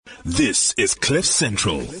This is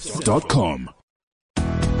CliffCentral.com.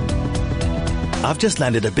 I've just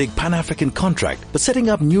landed a big Pan-African contract, but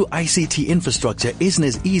setting up new ICT infrastructure isn't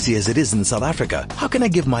as easy as it is in South Africa. How can I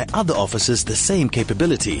give my other offices the same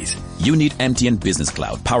capabilities? You need MTN Business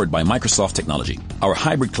Cloud, powered by Microsoft Technology. Our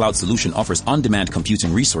hybrid cloud solution offers on-demand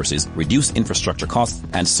computing resources, reduced infrastructure costs,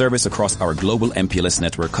 and service across our global MPLS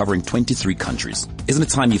network covering 23 countries. Isn't it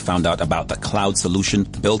time you found out about the cloud solution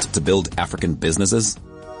built to build African businesses?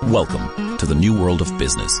 Welcome to the new world of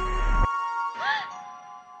business.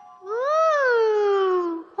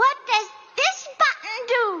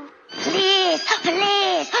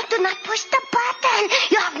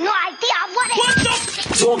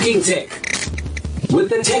 Talking Tech with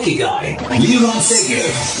the techie guy, Leroy Seger,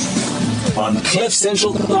 on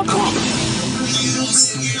CliffCentral.com.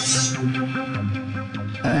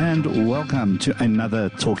 And welcome to another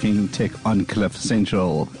Talking Tech on Cliff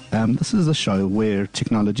Central. This is a show where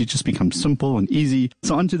technology just becomes simple and easy.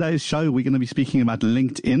 So on today's show, we're going to be speaking about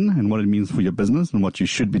LinkedIn and what it means for your business and what you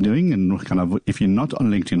should be doing, and kind of if you're not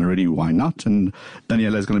on LinkedIn already, why not? And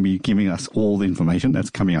Daniela is going to be giving us all the information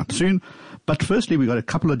that's coming up soon. But firstly, we've got a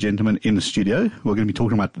couple of gentlemen in the studio who are going to be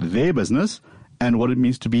talking about their business and what it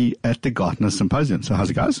means to be at the Gartner Symposium. So how's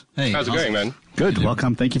it, guys? Hey, how's it going, man? Good.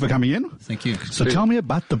 Welcome. Thank you for coming in. Thank you. So tell me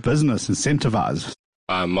about the business, Incentivize.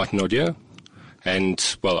 I'm Martin Odier,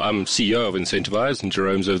 and, well, I'm CEO of Incentivize, and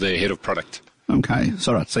Jerome's over there, head of product. Okay.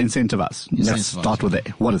 So, right. So Incentivize. Let's start with that.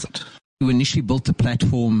 What is it? We initially built the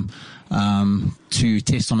platform to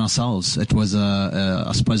test on ourselves. It was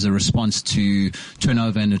I suppose, a response to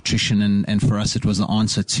turnover and attrition, and for us, it was the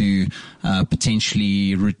answer to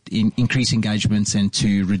potentially increase engagements and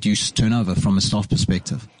to reduce turnover from a staff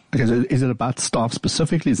perspective. Okay, so is it about staff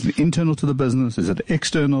specifically? Is it internal to the business? Is it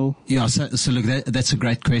external? Yeah, so look, that's a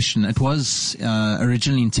great question. It was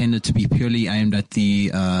originally intended to be purely aimed at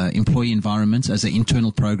the employee environment as an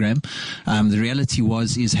internal program. The reality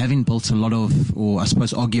is having built a lot of, or I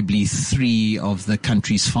suppose arguably 3 of the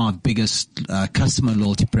country's 5 biggest customer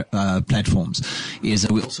loyalty platforms, is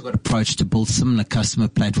that we also got approached to build similar customer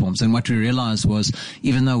platforms. And what we realized was,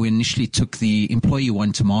 even though we initially took the employee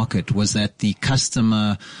one to market, was that the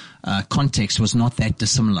customer context was not that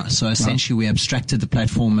dissimilar. So essentially we abstracted the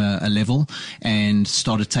platform a level and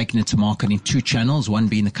started taking it to market in 2 channels, one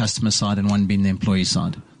being the customer side and one being the employee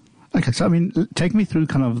side. Okay, so I mean, take me through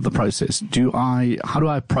kind of the process. How do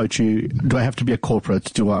I approach you? Do I have to be a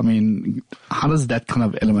corporate? How does that kind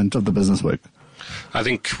of element of the business work? I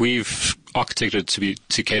think we've architected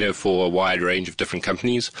to cater for a wide range of different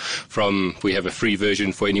companies. We have a free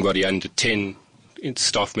version for anybody under 10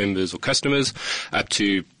 staff members or customers, up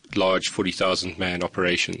to large 40,000 man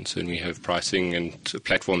operations, and we have pricing and a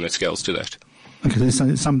platform that scales to that. Okay,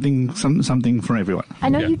 there's something for everyone. I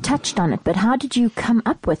know you touched on it, but how did you come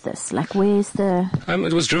up with this? Like, where's the...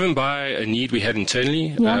 It was driven by a need we had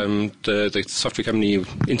internally. Yeah. The software company,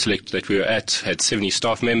 Intellect, that we were at had 70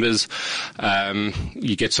 staff members.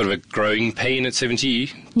 You get sort of a growing pain at 70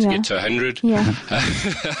 to get to 100. Yeah.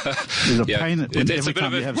 There's a pain every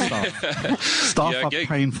time you have staff. Staff are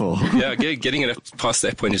painful. Yeah, getting it past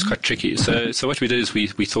that point is quite tricky. So what we did is we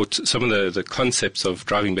thought some of the concepts of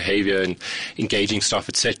driving behavior and engaging staff,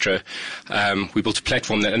 etc. We built a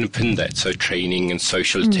platform that underpinned that, so training and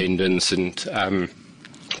social attendance and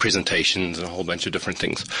presentations and a whole bunch of different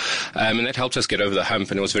things. And that helped us get over the hump,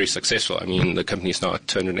 and it was very successful. I mean, the company's now at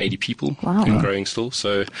 280 people and growing still,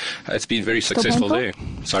 so it's been very successful there.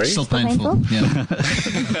 Sorry? Still painful. Yeah.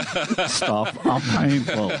 Staff are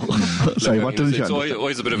painful. Sorry, what did you understand? It's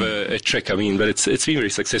always a bit of a trick, I mean, but it's been very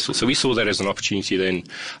successful. So we saw that as an opportunity then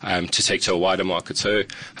to take to a wider market. So I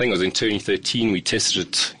think it was in 2013 we tested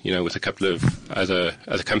it, with a couple of other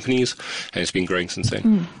companies, and it's been growing since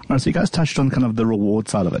then. All right, so you guys touched on kind of the reward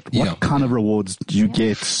side of it. What kind of rewards do you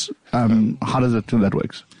get? How does that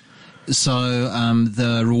work? So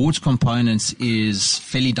the rewards component is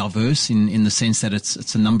fairly diverse in the sense that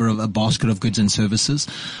it's a basket of goods and services.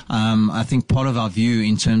 I think part of our view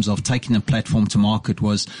in terms of taking the platform to market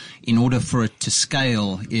was, in order for it to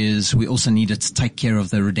scale, is we also needed to take care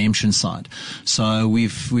of the redemption side. So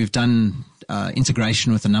we've done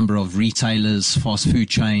integration with a number of retailers, fast food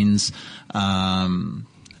chains,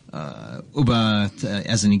 Uber,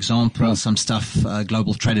 as an example, some stuff,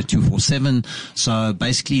 Global Trader 247. So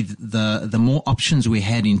basically, the more options we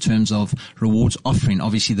had in terms of rewards offering,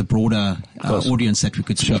 obviously the broader audience that we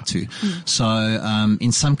could speak to. So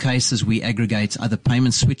in some cases, we aggregate other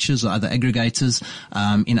payment switches or other aggregators.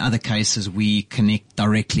 In other cases, we connect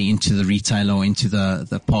directly into the retailer or into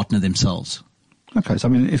the partner themselves. Okay, so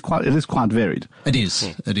I mean, it is quite varied. It is.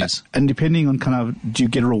 And depending on kind of, do you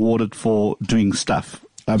get rewarded for doing stuff?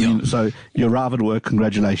 I mean, so you arrive at work,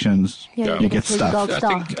 congratulations, you get stuff.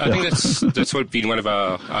 I think that's what been one of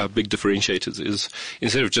our big differentiators is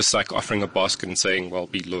instead of just like offering a basket and saying, well,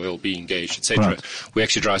 be loyal, be engaged, etc. Right. We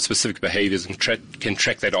actually drive specific behaviors and can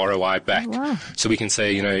track that ROI back. Wow. So we can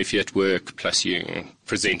say, if you're at work plus you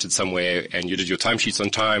presented somewhere and you did your timesheets on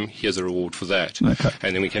time, here's a reward for that. Okay.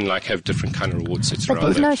 And then we can have different kind of reward sets But around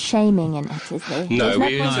there's that. no shaming in it, is there? No,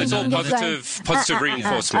 There's it's all positive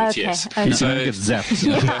reinforcement, okay, yes. okay. So you get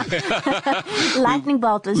zapped. Lightning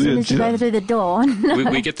bolt as soon as you go through the door.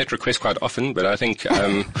 we get that request quite often, but I think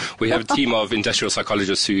we have a team of industrial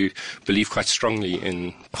psychologists who believe quite strongly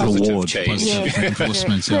in positive Reward. change. Positive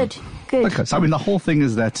reinforcement. Good. Okay, so I mean, the whole thing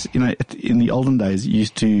is that, in the olden days, you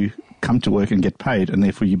used to come to work and get paid, and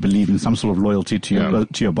therefore you believe in some sort of loyalty to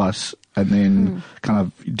your boss, and then kind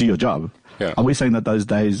of do your job. Yeah. Are we saying that those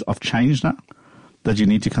days have changed now? That you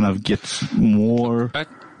need to kind of get more...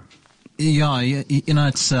 Yeah,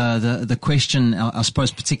 it's the question, I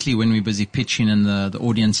suppose, particularly when we're busy pitching and the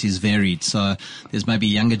audience is varied. So there's maybe a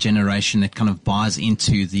younger generation that kind of buys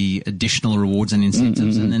into the additional rewards and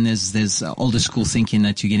incentives. And then there's older school thinking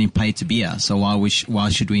that you're getting paid to be here. So why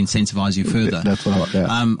should we incentivize you further? That's what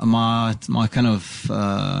My kind of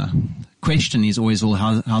question is always, well,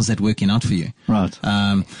 how's that working out for you? Right.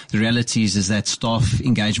 The reality is that staff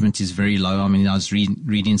engagement is very low. I mean, I was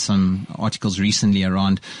reading some articles recently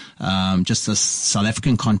around just the South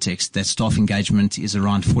African context that staff engagement is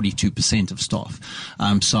around 42% of staff.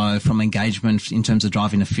 So from engagement in terms of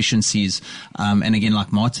driving efficiencies, and again,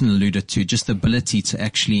 like Martin alluded to, just the ability to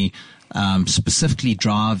actually specifically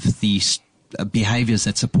drive the behaviors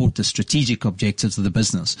that support the strategic objectives of the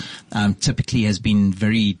business typically has been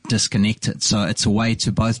very disconnected. So it's a way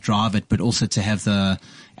to both drive it, but also to have the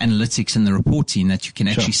analytics and the reporting that you can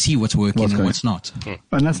actually see what's working and what's not.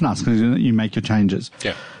 And that's nice because you make your changes.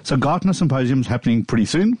 Yeah. So Gartner Symposium's happening pretty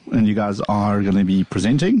soon, and you guys are going to be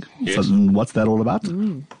presenting. Yes. So what's that all about?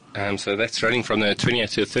 So that's running from the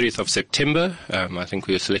 20th to the 30th of September. I think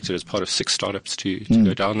we were selected as part of 6 startups to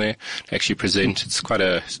go down there to actually present. It's quite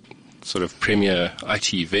a sort of premier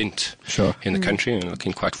IT event in the country, and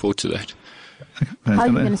looking quite forward to that. How are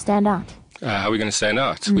you going to stand out? How are we going to stand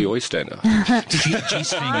out? We always stand out.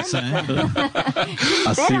 G-strings, I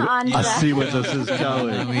see where this is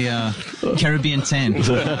going. We are Caribbean 10.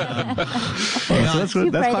 So that's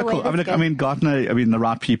quite cool. I mean, Gartner, the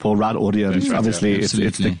right people, right audience. Right, obviously, it's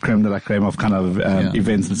the creme de la creme of kind of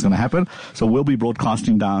events that's going to happen. So we'll be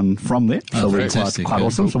broadcasting down from there. So we're quite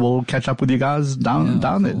awesome. So we'll catch up with you guys down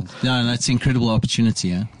there. Yeah, that's an incredible opportunity.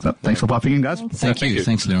 Yeah. So thanks for popping in, guys. Thank you.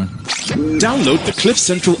 Thanks, Leron. Download the Cliff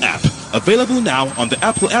Central app. Available now on the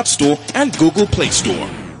Apple App Store and Google Play Store.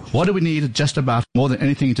 What do we need just about more than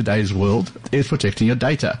anything in today's world is protecting your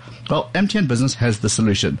data. Well, MTN Business has the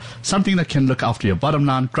solution. Something that can look after your bottom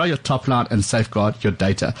line, grow your top line, and safeguard your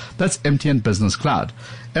data. That's MTN Business Cloud.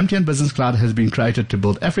 MTN Business Cloud has been created to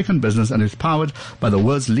build African business and is powered by the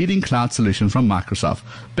world's leading cloud solution from Microsoft.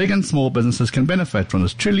 Big and small businesses can benefit from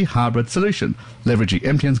this truly hybrid solution, leveraging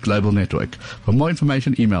MTN's global network. For more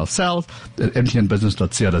information, email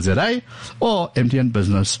sales@mtnbusiness.co.za or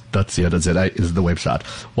mtnbusiness.co.za is the website.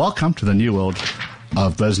 Welcome to the new world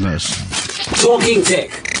of business. Talking Tech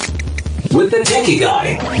with the techie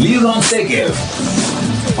guy, Leron Segev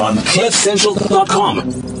on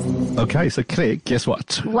cliffcentral.com. Okay, so Claire, guess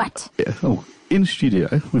what? What? Yeah, in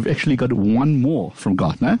studio, we've actually got one more from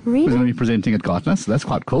Gartner. Really? We're going to be presenting at Gartner, so that's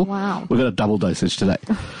quite cool. Wow. We've got a double dosage today.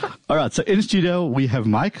 All right, so in studio, we have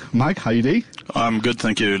Mike. Mike, how you doing? I'm good,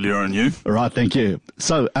 thank you, Leora, and you? All right, thank you.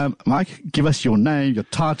 So, Mike, give us your name, your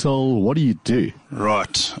title, what do you do?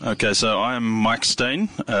 Right, okay, so I am Mike Steyn.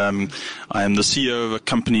 I am the CEO of a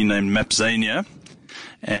company named Mapzania,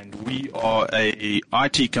 and we are a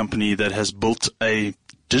IT company that has built a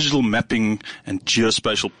digital mapping and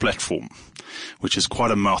geospatial platform, which is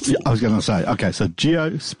quite a mouthful. Yeah, I was going to say, okay, so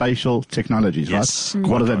geospatial technologies, yes, right?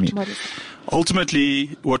 What does that mean?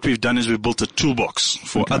 Ultimately, what we've done is we've built a toolbox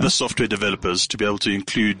for other software developers to be able to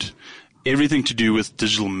include everything to do with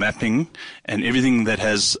digital mapping and everything that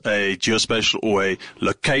has a geospatial or a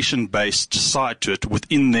location-based side to it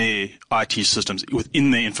within their IT systems,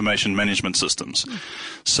 within their information management systems.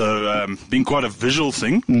 So, being quite a visual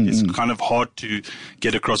thing, it's kind of hard to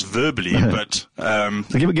get across verbally, but... so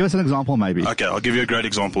give us an example, maybe. Okay, I'll give you a great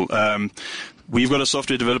example. We've got a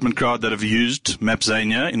software development crowd that have used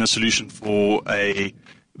Mapzania in a solution for a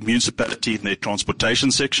municipality in their transportation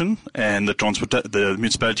section, and the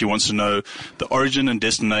municipality wants to know the origin and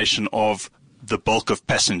destination of the bulk of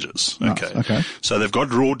passengers. Nice, okay. So they've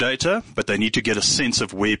got raw data, but they need to get a sense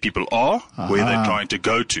of where people are, where they're trying to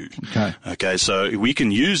go to. Okay, so we can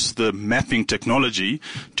use the mapping technology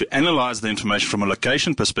to analyze the information from a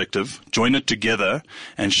location perspective, join it together,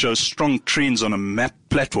 and show strong trends on a map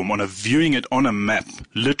platform, viewing it on a map,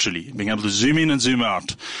 literally, being able to zoom in and zoom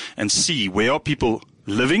out and see where are people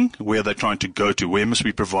living, where they're trying to go to, where must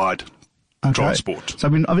we provide transport. So,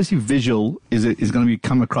 I mean, obviously visual is going to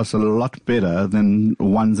come across a lot better than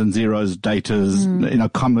ones and zeros, datas,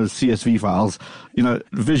 commas, CSV files.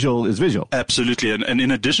 Visual is visual. Absolutely. And in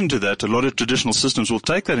addition to that, a lot of traditional systems will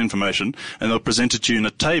take that information and they'll present it to you in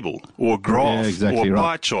a table or a graph or a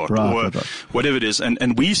pie chart or whatever it is.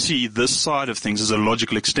 And we see this side of things as a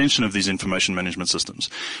logical extension of these information management systems.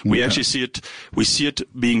 We actually see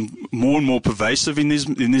it being more and more pervasive in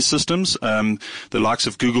these systems. The likes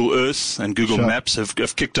of Google Earth and Google Maps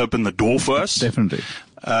have kicked open the door for us. Definitely.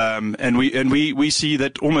 And we see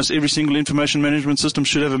that almost every single information management system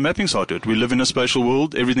should have a mapping side to it. We live in a spatial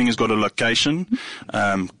world. Everything has got a location.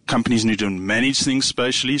 Companies need to manage things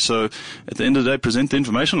spatially. So at the end of the day, present the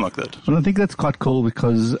information like that. Well, I think that's quite cool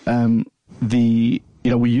because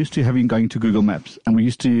we used to going to Google Maps, and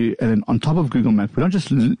and on top of Google Maps, we don't just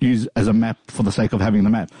use as a map for the sake of having the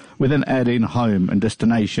map. We then add in home and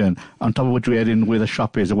destination, on top of which we add in where the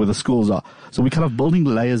shop is or where the schools are. So we're kind of building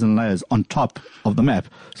layers and layers on top of the map.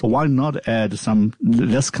 So why not add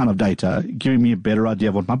this kind of data, giving me a better idea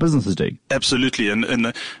of what my business is doing? Absolutely.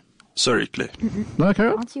 Sorry, Claire. No,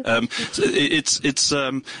 Carol? It's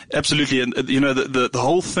absolutely, and the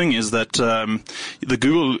whole thing is that the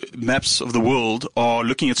Google Maps of the world are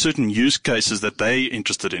looking at certain use cases that they're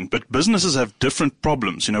interested in, but businesses have different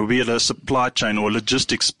problems. Be it a supply chain or a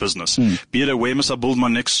logistics business, be it where must I build my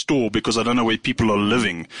next store because I don't know where people are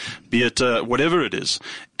living, be it whatever it is.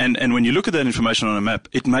 And when you look at that information on a map,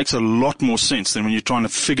 it makes a lot more sense than when you're trying to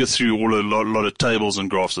figure through a lot of tables and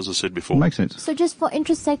graphs, as I said before. Makes sense. So just for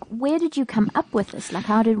interest's sake, where did you come up with this?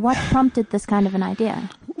 What prompted this kind of an idea?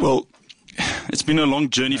 Well, it's been a long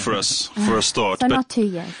journey for us, for a start. So not 2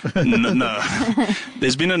 years. No.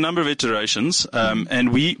 There's been a number of iterations,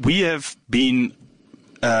 and we have been,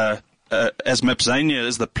 as Mapzania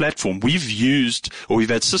as the platform, we've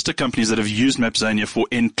had sister companies that have used Mapzania for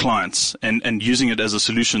end clients and using it as a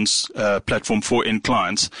solutions platform for end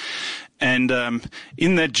clients. And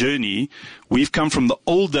in that journey, we've come from the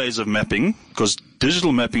old days of mapping, because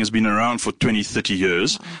digital mapping has been around for 20, 30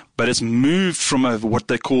 years, but it's moved from what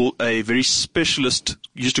they call a very specialist,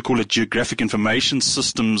 used to call it geographic information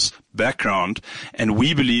systems background, and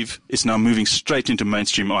we believe it's now moving straight into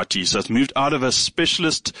mainstream IT. So it's moved out of a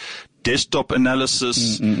specialist desktop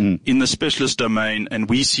analysis in the specialist domain, and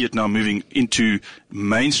we see it now moving into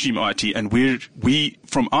mainstream IT, and we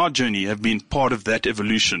from our journey have been part of that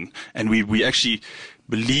evolution, and we actually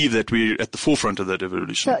believe that we're at the forefront of that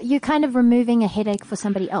evolution. So you're kind of removing a headache for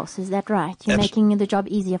somebody else, is that right? You're making the job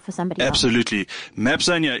easier for somebody else. Absolutely.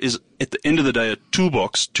 Mapzania is, at the end of the day, a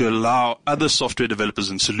toolbox to allow other software developers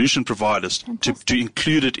and solution providers to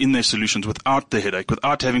include it in their solutions without the headache,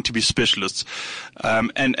 without having to be specialists.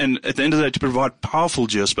 And at the end of the day, to provide powerful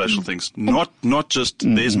geospatial things, not just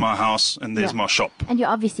there's my house and there's my shop. And you're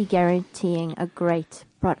obviously guaranteeing a great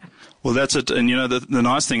product. Well, that's it. And the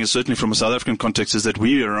nice thing is, certainly from a South African context, is that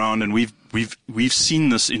we're around and we've seen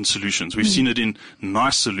this in solutions. We've seen it in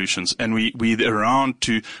nice solutions, and we're around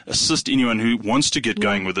to assist anyone who wants to get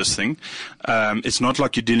going with this thing. It's not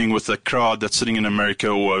like you're dealing with a crowd that's sitting in America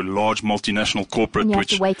or a large multinational corporate. And you have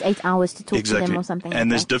to wait 8 hours to talk to them or something.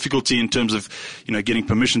 And there's difficulty in terms of, getting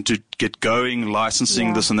permission to get going,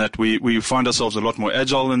 licensing, this and that. We find ourselves a lot more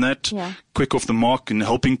agile than that, quick off the mark in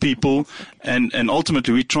helping people. And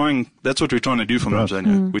ultimately that's what we're trying to do for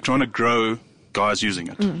Mapzania. We're trying to grow guys using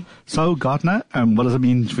it. So Gartner, what does it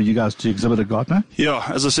mean for you guys to exhibit at Gartner? Yeah,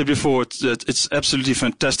 as I said before, it's absolutely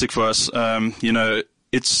fantastic for us.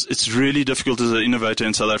 It's really difficult as an innovator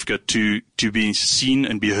in South Africa to be seen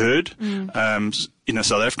and be heard. In a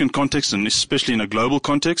South African context, and especially in a global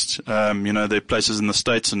context. There are places in the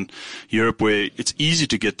States and Europe where it's easy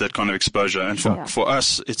to get that kind of exposure. And for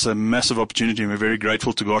us, it's a massive opportunity, and we're very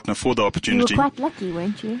grateful to Gartner for the opportunity. You were quite lucky,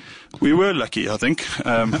 weren't you? We were lucky, I think.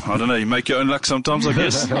 I don't know. You make your own luck sometimes, I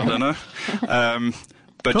guess. I don't know.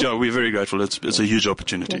 But cool. We're very grateful. It's a huge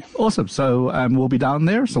opportunity. Awesome. So we'll be down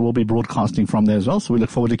there. So we'll be broadcasting from there as well. So we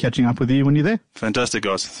look forward to catching up with you when you're there. Fantastic,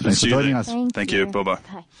 guys. Thanks for joining us. Thank you. Bye-bye.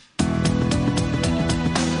 Bye.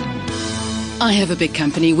 I have a big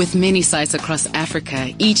company with many sites across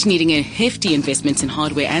Africa, each needing a hefty investment in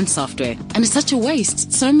hardware and software. And it's such a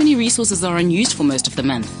waste. So many resources are unused for most of the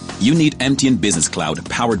month. You need MTN Business Cloud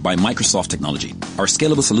powered by Microsoft technology. Our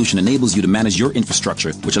scalable solution enables you to manage your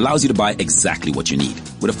infrastructure, which allows you to buy exactly what you need.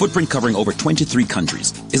 With a footprint covering over 23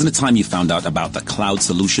 countries, isn't it time you found out about the cloud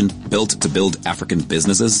solution built to build African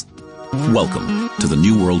businesses? Welcome to the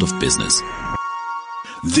new world of business.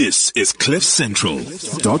 This is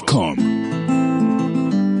CliffCentral.com.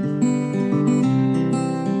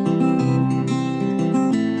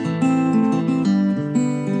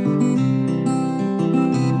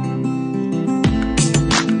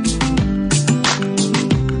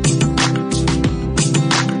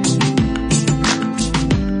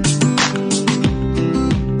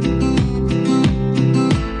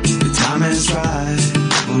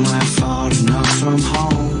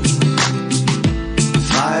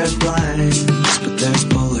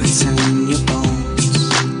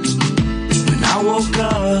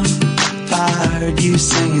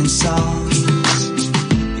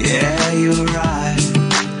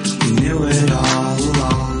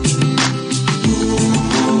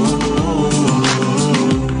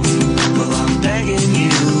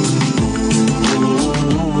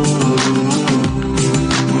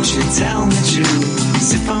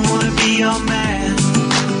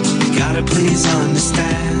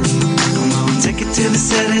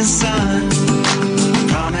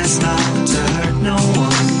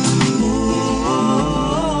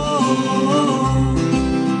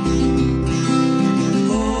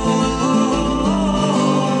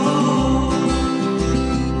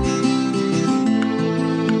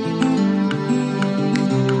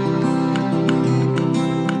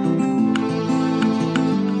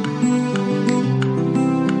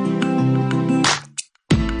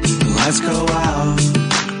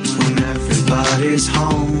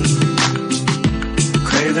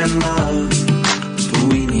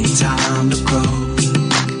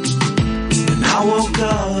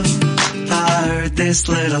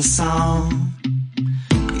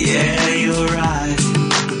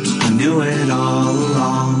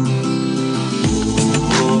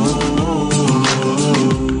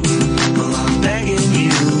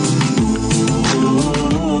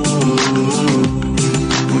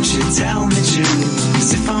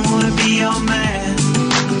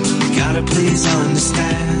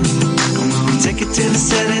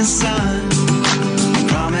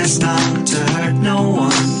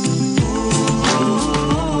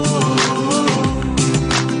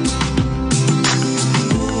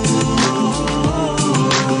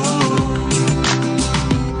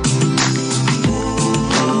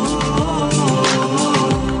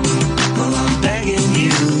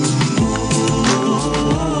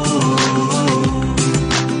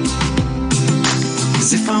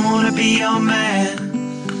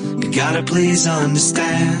 Please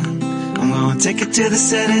understand, I'm gonna take it to the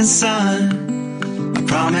setting sun. I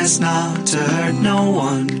promise not to hurt no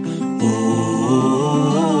one.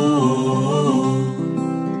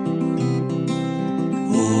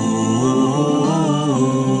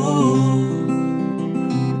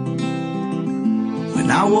 When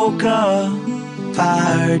I woke up, I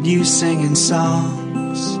heard you singing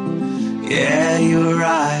songs. Yeah, you were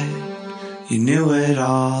right, you knew it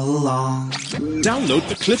all along. Download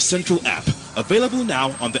the Cliff Central app, available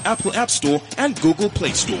now on the Apple App Store and Google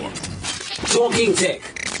Play Store. Talking Tech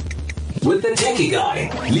with the techie guy,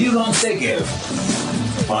 Leron Segev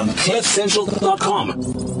on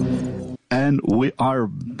CliffCentral.com. And we are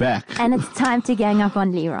back. And it's time to gang up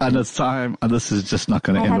on Leron. And it's time, and this is just not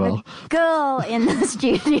going to end well. I have a girl in the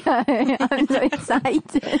studio. I'm so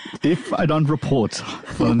excited. If I don't report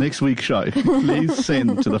for the next week's show, please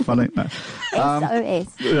send to the following.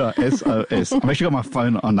 SOS. Yeah, SOS. I've actually got my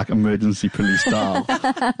phone on like emergency police dial,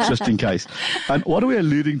 just in case. And what we're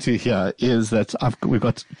alluding to here is that we've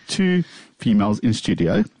got two females in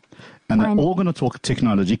studio. And they're all going to talk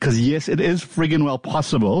technology because, yes, it is friggin' well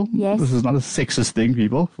possible. Yes. This is not a sexist thing,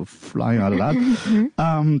 people, for flying out of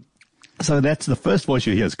that. So that's the first voice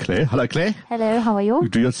you hear is Claire. Hello, Claire. Hello, how are you?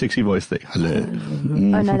 Do your sexy voice there. Hello.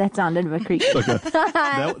 Oh, no, that sounded a bit creepy. Okay.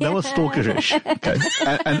 That was stalkerish. Okay.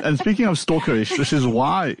 And speaking of stalkerish, this is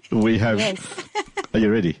why we have... Yes. Are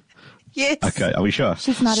you ready? Yes. Okay, are we sure?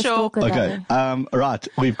 She's not a stalker. Okay, right.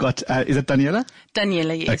 We've got, is it Daniela?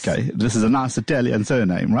 Daniela, yes. Okay, this is a nice Italian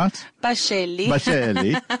surname, right? Bascelli.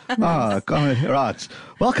 Right.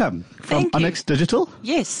 Welcome from Onyx Digital.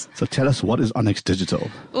 Yes. So tell us, what is Onyx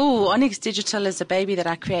Digital? Onyx Digital is a baby that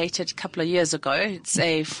I created a couple of years ago. It's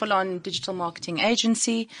a full-on digital marketing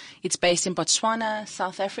agency. It's based in Botswana,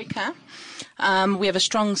 South Africa. We have a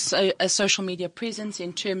strong social media presence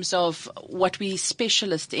in terms of what we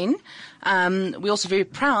specialist in. We're also very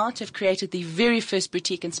proud to have created the very first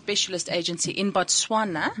boutique and specialist agency in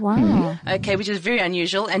Botswana. Wow. Okay, which is very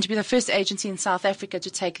unusual. And to be the first agency in South Africa to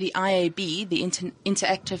take the IAB, the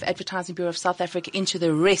Interactive Advertising Bureau of South Africa, into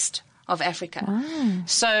the rest of Africa. Wow.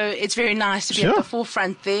 So it's very nice to be at the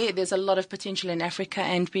forefront there. There's a lot of potential in Africa,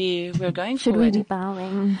 and we're going Should forward. we be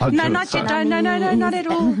bowing? No, not yet. No, not at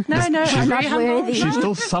all. No, I'm very humble. She's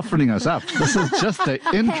still softening us up. This is just the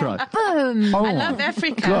intro. Boom. Oh, I love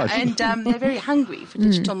Africa, gosh. and they're very hungry for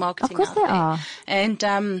digital marketing. Of course they are. And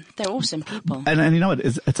they're awesome people. And you know what?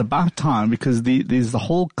 It's about time, because there's the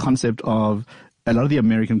whole concept of a lot of the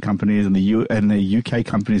American companies and the UK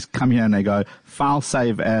companies come here and they go, file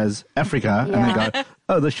save as Africa, and they go,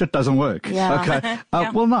 oh, this shit doesn't work. Yeah.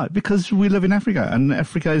 Okay. Well, no, because we live in Africa, and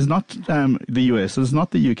Africa is not the US, it's not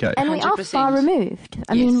the UK. And we are 100%. far removed.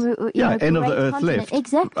 I mean, end of the great earth continent. left.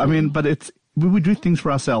 Exactly. I mean, but we do things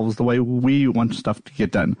for ourselves the way we want stuff to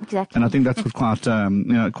get done. Exactly. And I think that's what's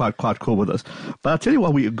quite cool with us. But I'll tell you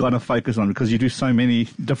what we're going to focus on, because you do so many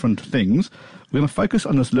different things. We're going to focus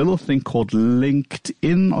on this little thing called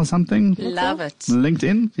LinkedIn or something. Love it.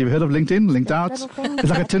 LinkedIn. You've heard of LinkedIn? Linked Out? little thing? It's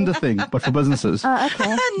like a Tinder thing, but for businesses. Oh,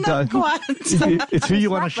 okay. Not quite. It's who you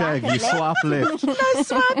want to shag. You swipe left. No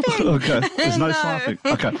swiping. Okay. There's no swiping.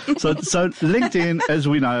 Okay. So LinkedIn, as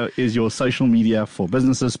we know, is your social media for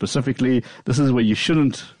businesses specifically. This is where you should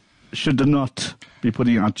not be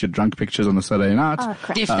putting out your drunk pictures on a Saturday night. Oh,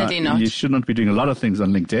 crap. Definitely not. You should not be doing a lot of things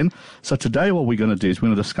on LinkedIn. So today what we're going to do is we're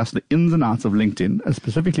going to discuss the ins and outs of LinkedIn, and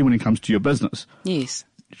specifically when it comes to your business. Yes.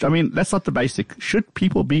 I mean, let's start the basic. Should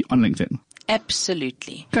people be on LinkedIn?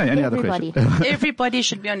 Absolutely. Okay, any Everybody. other question? Everybody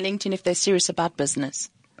should be on LinkedIn if they're serious about business.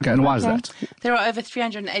 Okay, and why is Okay. that? There are over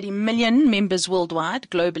 380 million members worldwide,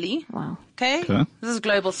 globally. Wow. Okay? Okay. This is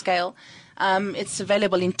global scale. It's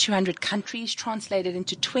available in 200 countries, translated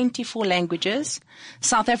into 24 languages.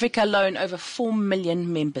 South Africa alone, over 4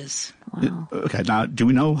 million members. Wow. Okay, now, do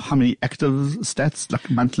we know how many active stats, like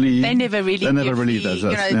monthly? They never really release those.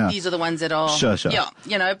 Yeah. These are the ones that are. Sure.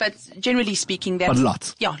 Yeah, but generally speaking, that's. But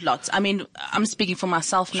lots. Yeah, lots. I mean, I'm speaking for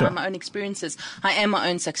myself now, Sure. my own experiences. I am my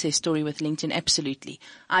own success story with LinkedIn, absolutely.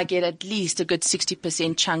 I get at least a good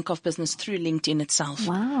 60% chunk of business through LinkedIn itself.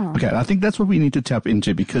 Wow. Okay, I think that's what we need to tap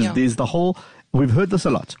into, because there's the whole. We've heard this a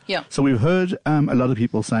lot. Yeah. So we've heard a lot of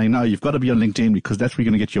people saying, no, you've got to be on LinkedIn because that's where you're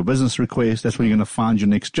going to get your business requests. That's where you're going to find your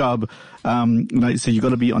next job. So you've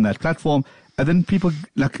got to be on that platform. And then people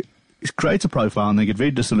create a profile and they get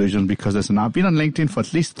very disillusioned because they say, no, I've been on LinkedIn for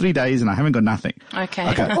at least 3 days and I haven't got nothing.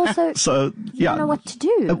 Okay. Also, So, yeah. I don't know what to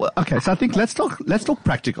do. Okay. So I think let's talk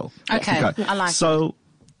practical. Okay. I like So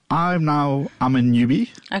I'm a newbie.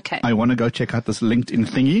 Okay. I want to go check out this LinkedIn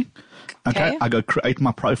thingy. Okay. I go create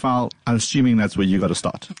my profile. I'm assuming that's where you got to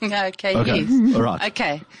start. Okay, Okay. yes. All right.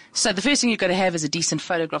 Okay. So the first thing you've got to have is a decent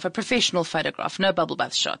photograph, a professional photograph, no bubble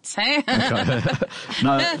bath shots, hey? Okay.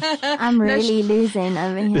 No. I'm really losing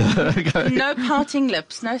over here. Okay. No pouting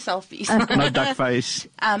lips, no selfies. No duck face.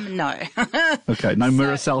 No. Okay. No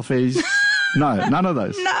mirror selfies. No, none of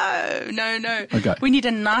those. No. Okay. We need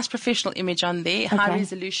a nice professional image on there, high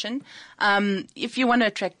resolution. If you want to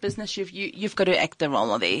attract business, you've got to act the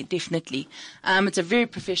role there, definitely. It's a very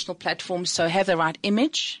professional platform, so have the right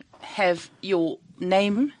image, have your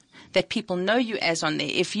name that people know you as on there.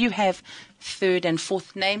 If you have third and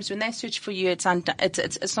fourth names, when they search for you, it's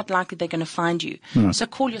not likely they're going to find you. No. So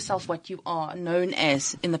call yourself what you are known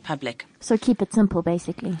as in the public. So keep it simple,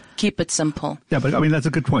 basically. Keep it simple. Yeah, but I mean, that's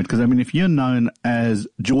a good point, because I mean, if you're known as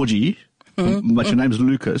Georgie, but your name's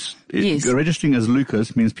Lucas, Yes. registering as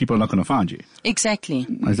Lucas means people are not going to find you. Exactly.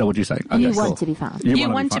 Is that what you're saying? You Okay, want cool. to be found. You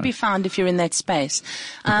want to be found if you're in that space.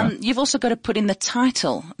 You've also got to put in the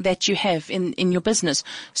title that you have in your business.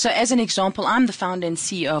 So as an example, I'm the founder and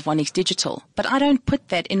CEO of Onyx Digital, but I don't put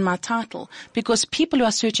that in my title because people who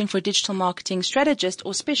are searching for a digital marketing strategist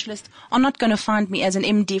or specialist are not going to find me as an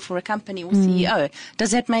MD for a company or CEO.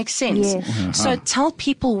 Does that make sense? Yes. So tell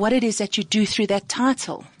people what it is that you do through that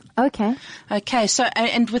title. Okay. Okay. So,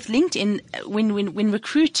 and with LinkedIn, when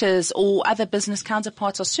recruiters or other business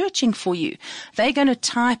counterparts are searching for you, they're going to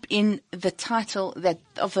type in the title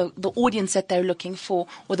of the audience that they're looking for,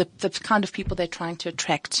 or the kind of people they're trying to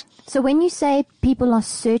attract. So when you say people are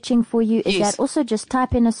searching for you, is that also just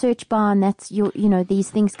type in a search bar and that's these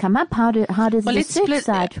things come up? How does the search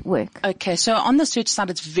side work? Okay, so on the search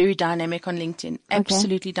side, it's very dynamic on LinkedIn.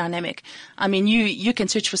 Absolutely dynamic. I mean, you can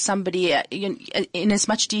search for somebody in as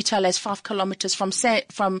much detail as 5 kilometers from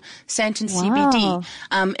Sandton CBD.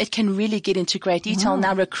 It can really get into great detail.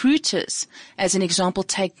 Now, recruiters, as an example,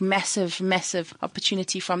 take massive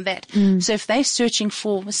opportunity from that. So if they're searching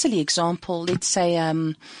for a silly example, let's say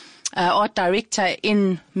art director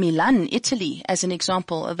in Milan, Italy, as an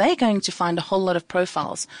example, they're going to find a whole lot of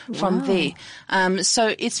profiles from there.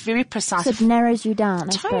 So it's very precise. So it narrows you down,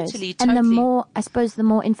 I suppose. Totally. And the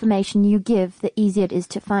more information you give, the easier it is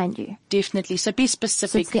to find you. Definitely. So be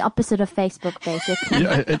specific. So it's the opposite of Facebook, basically.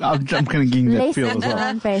 I'm kind of getting that feel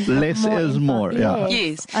as well. Less is more. Yeah.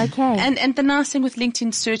 Yes. Okay. And the nice thing with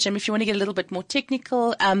LinkedIn search, if you want to get a little bit more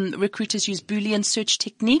technical, recruiters use Boolean search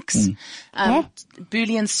techniques.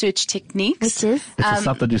 Boolean search techniques. Which is? It's the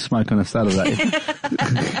stuff that you smoke on a Saturday.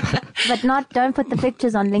 But don't put the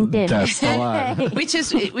pictures on LinkedIn. That's the one. Which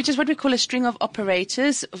is what we call a string of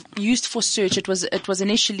operators used for search. It was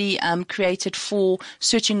initially created for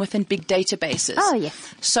searching within big databases. Oh,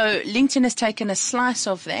 yes. So LinkedIn has taken a slice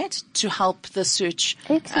of that to help the search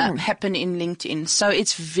happen in LinkedIn. So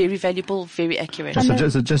it's very valuable, very accurate.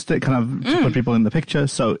 So just to kind of put people in the picture,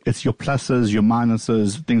 so it's your pluses, your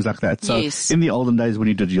minuses, things like that. So in the olden days when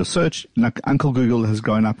you did your search, like Uncle Google has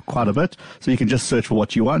grown up quite a bit, so you can just search for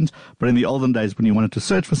what you want. But in the olden days when you wanted to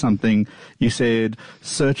search for something, you said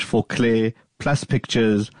search for Claire plus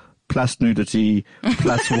pictures plus nudity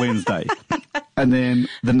plus Wednesday. And then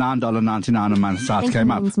the $9.99 a month site came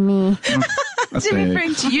up. Me. It's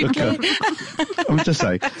referring to you, Claire. I'm just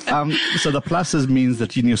saying. So the pluses means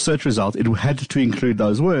that in your search result, it had to include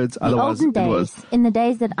those words. Otherwise, olden days, it was. In the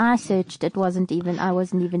days that I searched, I wasn't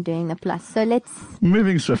even doing the plus. So let's.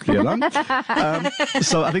 Moving swiftly along.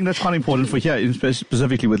 So I think that's quite important for here,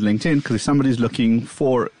 specifically with LinkedIn, because if somebody's looking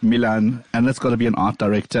for Milan and it's got to be an art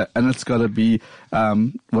director and it's got to be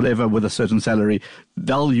whatever with a certain salary,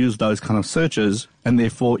 they'll use those kind of searches, and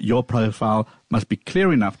therefore your profile must be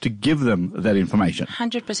clear enough to give them that information.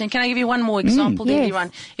 100%. Can I give you one more example there,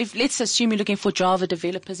 everyone? If let's assume you're looking for Java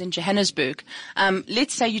developers in Johannesburg.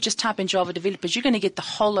 Let's say you just type in Java developers, you're going to get the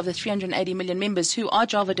whole of the 380 million members who are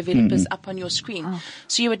Java developers up on your screen.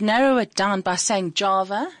 So you would narrow it down by saying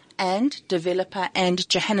Java and developer and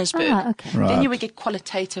Johannesburg. Then you would get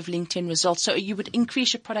qualitative LinkedIn results. So you would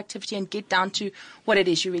increase your productivity and get down to what it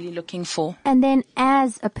is you're really looking for. And then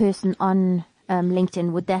as a person on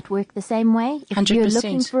LinkedIn, would that work the same way? If 100%. You're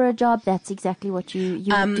looking for a job, that's exactly what you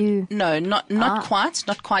do. No, not quite.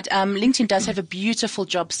 LinkedIn does have a beautiful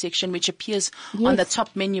job section which appears on the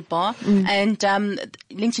top menu bar, and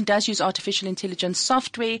LinkedIn does use artificial intelligence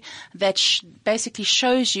software that basically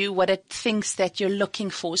shows you what it thinks that you're looking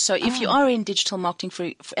for. So if you are in digital marketing,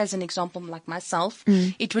 for as an example, like myself,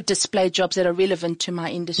 it would display jobs that are relevant to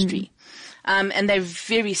my industry. And they're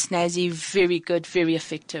very snazzy, very good, very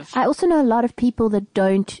effective. I also know a lot of people that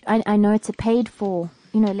don't. I know it's a paid for.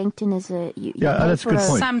 LinkedIn is a that's a good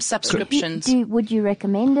point. Some subscriptions. Would you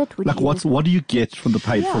recommend it? What do you get from the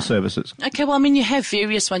paid for services? Okay, well, you have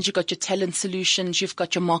various ones. You've got your talent solutions, you've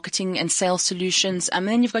got your marketing and sales solutions, and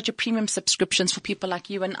then you've got your premium subscriptions for people like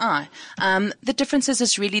you and I. The difference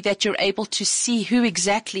is really that you're able to see who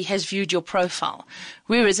exactly has viewed your profile.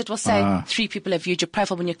 Whereas it will say 3 people have viewed your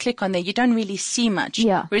profile. When you click on there, you don't really see much.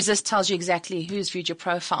 Yeah. Whereas this tells you exactly who's viewed your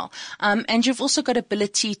profile. And you've also got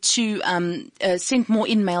ability to send more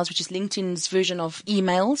in-mails, which is LinkedIn's version of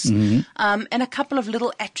emails, and a couple of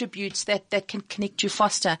little attributes that can connect you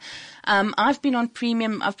faster. I've been on a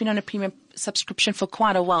premium subscription for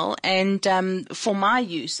quite a while, and for my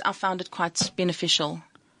use, I found it quite beneficial.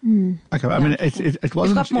 Okay, it wasn't.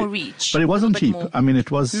 You've got more reach, but it wasn't cheap. More. it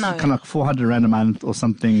was kind of like 400 Rand a month or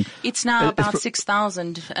something. It's now about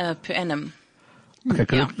 6,000 per annum.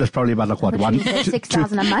 Okay, that's probably about like what,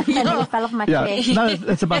 6,000 a month, and it fell off my chair. No,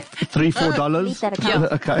 it's about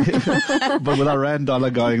 $3-4. Okay, but with our rand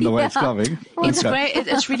dollar going the way it's going, it's great.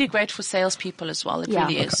 It's really great for salespeople as well. It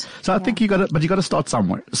really is. So I think you got to start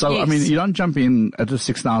somewhere. So you don't jump in at a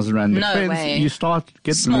 6,000 Rand expense. Way. You start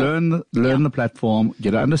learn the platform,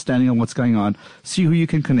 get an understanding of what's going on, see who you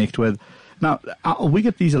can connect with. Now, we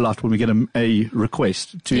get these a lot when we get a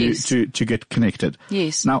request to get connected.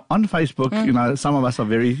 Yes. Now, on Facebook, some of us are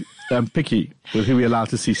very picky with who we allow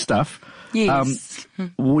to see stuff. Yes.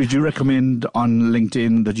 Would you recommend on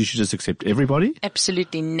LinkedIn that you should just accept everybody?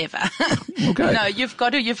 Absolutely never. Okay. No, you've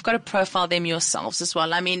got to profile them yourselves as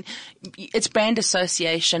well. I mean, it's brand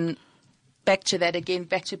association. Back to that again,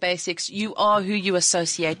 back to basics. You are who you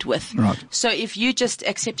associate with. Right. So if you're just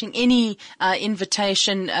accepting any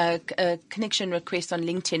invitation, connection request on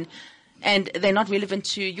LinkedIn, and they're not relevant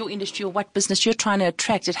to your industry or what business you're trying to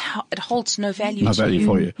attract, it holds no value. No value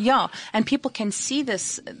for you. Yeah, and people can see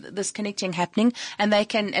this connecting happening, and they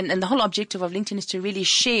can. And the whole objective of LinkedIn is to really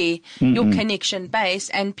share your connection base.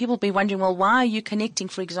 And people be wondering, well, why are you connecting?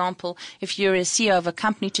 For example, if you're a CEO of a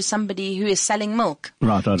company to somebody who is selling milk,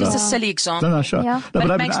 right? Just a silly example. No, sure. Yeah. No,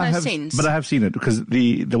 but it makes no sense. But I have seen it because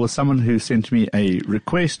there was someone who sent me a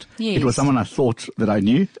request. Yes. It was someone I thought that I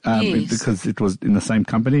knew because it was in the same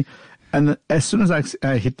company. And as soon as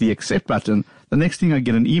I hit the accept button, the next thing I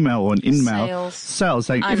get an email or an in-mail sales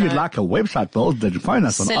saying, if you'd like a website build, then phone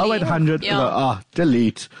us on 0800,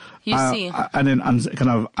 delete. You see. And then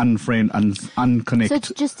kind of unfriend, unconnect. So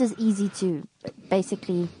it's just as easy to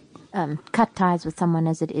basically cut ties with someone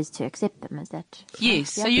as it is to accept them. Is that?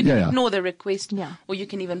 Yes. So you can ignore the request, or you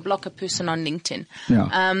can even block a person on LinkedIn.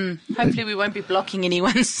 Yeah. Hopefully we won't be blocking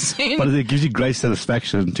anyone soon. But it gives you great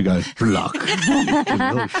satisfaction to go block.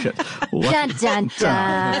 Oh shit! Dun, dun, dun.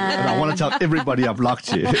 And I want to tell everybody I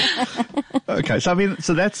blocked you. Okay, so I mean,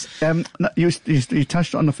 so that's you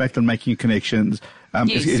touched on the fact that making connections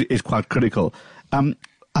is quite critical.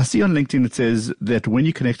 I see on LinkedIn it says that when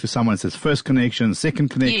you connect to someone, it says first connection,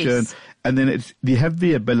 second connection, and then you have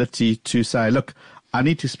the ability to say, look, I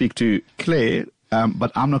need to speak to Claire,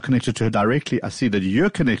 but I'm not connected to her directly. I see that you're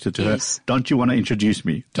connected to her. Don't you want to introduce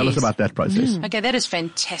me? Tell us about that process. Okay, that is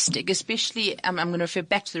fantastic, especially I'm going to refer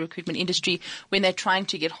back to the recruitment industry when they're trying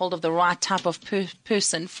to get hold of the right type of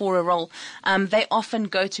person for a role. They often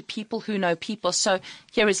go to people who know people. So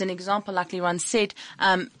here is an example, like Liran said.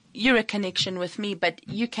 You're a connection with me, but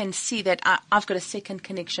you can see that I've got a second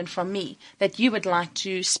connection from me that you would like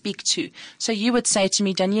to speak to. So you would say to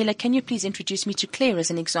me, Daniela, can you please introduce me to Claire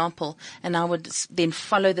as an example? And I would then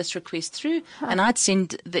follow this request through, and I'd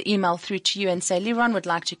send the email through to you and say, Liran would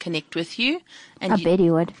like to connect with you. And I bet he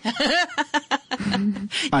would.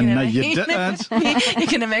 I know you didn't. You're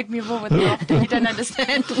going to make me roar with laughter. You don't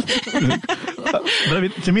understand. But I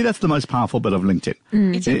mean, to me, that's the most powerful bit of LinkedIn.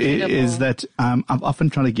 It's incredible. Is that I'm often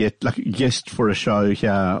trying to get like a guest for a show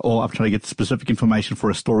here, or I'm trying to get specific information for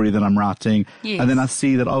a story that I'm writing, and then I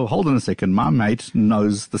see that, oh, hold on a second, my mate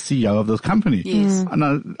knows the CEO of this company. Yes.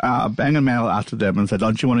 And I bang a mail out to them and say,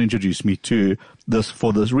 don't you want to introduce me to this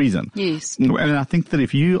for this reason? Yes. And I think that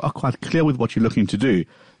if you are quite clear with what you're looking to do,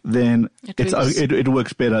 then it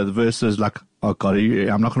works better versus like, oh God,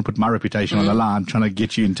 I'm not going to put my reputation on the line trying to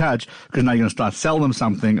get you in touch, because now you're going to start sell them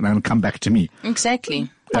something and they're going to come back to me. Exactly.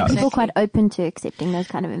 Are people quite open to accepting those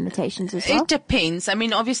kind of invitations as well? It depends. I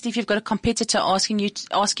mean, obviously, if you've got a competitor asking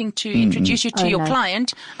to introduce you to your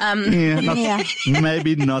client,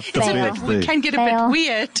 maybe not the best. We can get a bit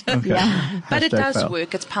weird. Okay. But it does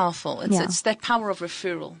work. It's powerful. It's that power of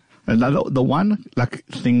referral. And the one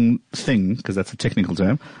thing, because that's a technical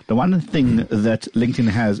term, the one thing that LinkedIn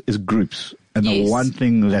has is groups. And the one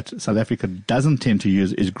thing that South Africa doesn't tend to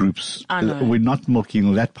use is groups. I know. We're not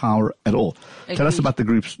milking that power at all. Agreed. Tell us about the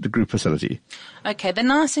group facility. Okay, the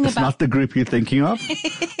nice thing it's not the group you're thinking of.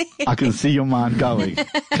 I can see your mind going.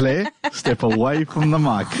 Claire, step away from the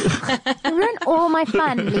mic. Ruin all my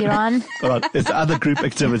fun, Liran. All right, it's other group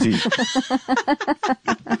activity.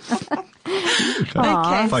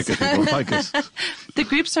 Okay. Focus, people, focus. The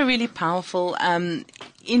groups are really powerful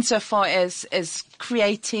insofar as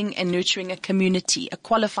creating and nurturing a community, a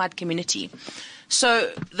qualified community.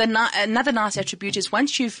 So another nice attribute is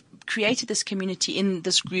once you've created this community in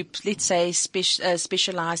this group, let's say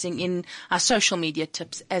specializing in social media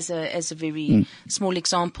tips as a very small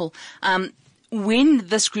example, when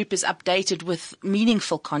this group is updated with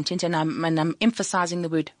meaningful content, and I'm emphasizing the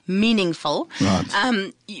word meaningful,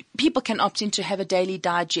 people can opt in to have a daily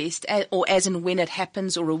digest, or as and when it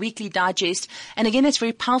happens, or a weekly digest. And again, it's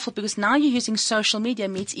very powerful because now you're using social media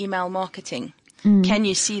meets email marketing. Can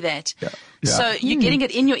you see that? Yeah. So you're getting it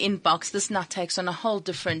in your inbox. This now takes on a whole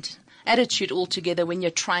different attitude altogether when you're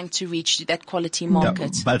trying to reach that quality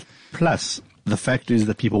market. Yeah, but plus, the fact is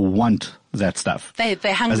that people want that stuff. They're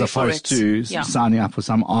hungry for it. As opposed to signing up for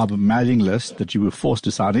some ARB mailing list that you were forced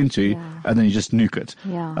to sign into, and then you just nuke it.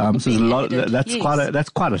 Yeah. So there's a lot. That's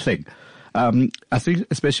quite a thing. I think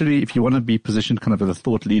especially if you want to be positioned kind of as a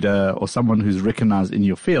thought leader or someone who's recognized in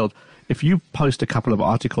your field, if you post a couple of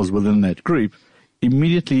articles within that group,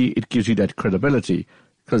 immediately it gives you that credibility.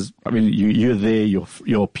 because I mean, you're there,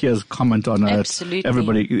 your peers comment on it. Absolutely.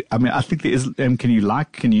 Everybody, I mean, I think there is,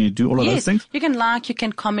 can you do all of those things? You can you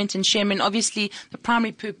can comment and share. I mean, obviously the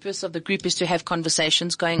primary purpose of the group is to have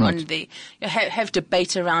conversations going on there. You have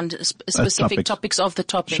debate around specific topics of the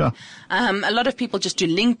topic. Sure. A lot of people just do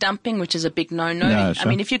link dumping, which is a big no-no. Yeah, sure. I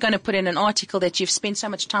mean, if you're going to put in an article that you've spent so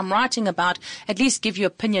much time writing about, at least give your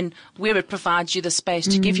opinion where it provides you the space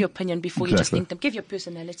to give your opinion before you just link them. Give your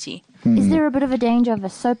personality. Is there a bit of a danger of a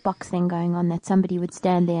soapbox thing going on, that somebody would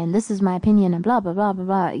stand there and this is my opinion and blah, blah, blah, blah,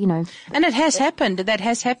 blah, you know? And it has happened. That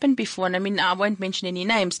has happened before. And I mean, I won't mention any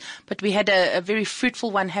names, but we had a very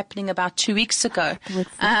fruitful one happening about 2 weeks ago.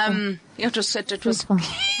 It was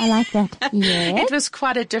I like that. Yeah. It was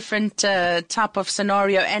quite a different type of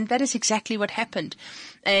scenario, and that is exactly what happened.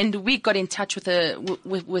 And we got in touch with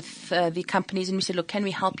the companies, and we said, look, can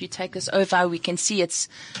we help you take this over? We can see it's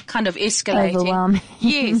kind of escalating. Overwhelming.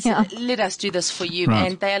 Yes, let us do this for you.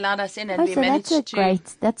 Right. And they allowed us in, and we managed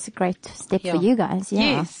that's a great step for you guys. Yeah.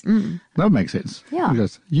 Yes. That makes sense. Yeah.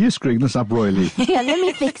 Because you're screwing this up royally. Yeah, let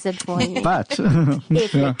me fix it for you. But,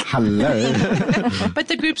 hello. But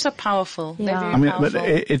the groups are powerful. Yeah. They're very I mean, powerful. but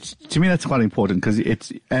it's, to me, that's quite important because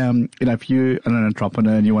it's, if you're an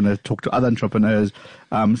entrepreneur and you want to talk to other entrepreneurs,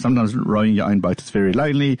 sometimes rowing your own boat is very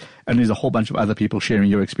lonely, and there's a whole bunch of other people sharing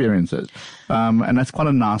your experiences. And that's quite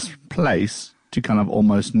a nice place to kind of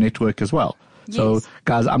almost network as well. Yes. So,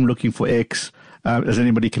 guys, I'm looking for X. Does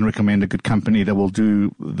anybody can recommend a good company that will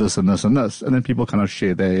do this and this and this? And then people kind of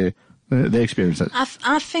share their experiences.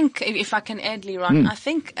 I think, if I can add, Leron, I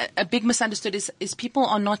think a big misunderstood is people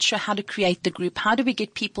are not sure how to create the group. How do we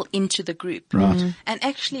get people into the group? Right. And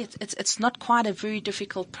actually, it's not quite a very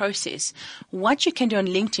difficult process. What you can do on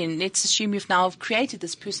LinkedIn, let's assume you've now created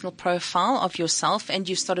this personal profile of yourself and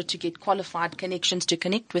you've started to get qualified connections to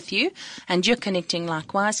connect with you, and you're connecting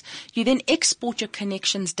likewise. You then export your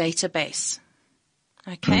connections database.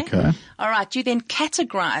 Okay. All right. You then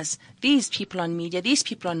categorize these people on media, these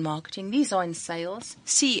people on marketing, these are in sales,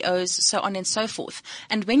 CEOs, so on and so forth.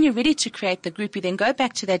 And when you're ready to create the group, you then go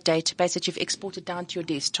back to that database that you've exported down to your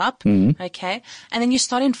desktop. Okay. And then you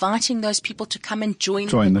start inviting those people to come and join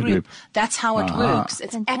the group. That's how it works.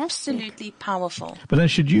 It's absolutely powerful. But then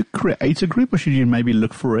should you create a group, or should you maybe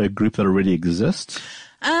look for a group that already exists?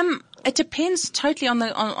 It depends totally on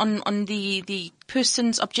the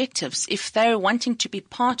person's objectives. If they're wanting to be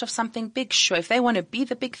part of something big, sure. If they want to be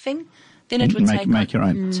the big thing, then it would make your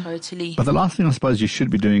own. Totally. But the last thing I suppose you should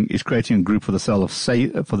be doing is creating a group for the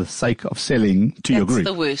sake of selling to your group.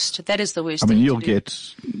 That's the worst. That is the worst. I mean, you'll get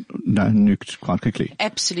nuked quite quickly.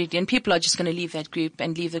 Absolutely, and people are just going to leave that group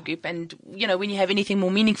and leave the group. And you know, when you have anything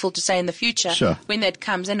more meaningful to say in the future, when that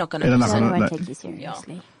comes, they're not going to. They won't take you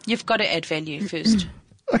seriously. Yeah. You've got to add value first.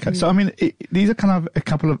 Okay, so I mean, these are kind of a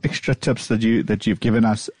couple of extra tips that you've given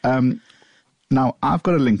us. Now, I've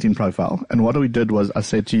got a LinkedIn profile, and what we did was I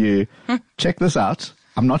said to you, check this out.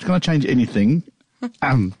 I'm not going to change anything.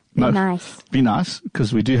 Be nice,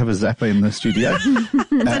 because we do have a zapper in the studio.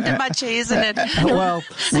 It's under my chair, isn't it? Well,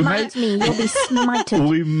 you'll be smited.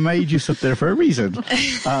 We made you sit there for a reason.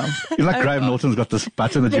 You're like Graham Norton's got this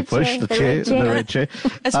button that you push, the red chair.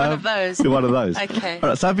 It's one of those. One of those. Okay. All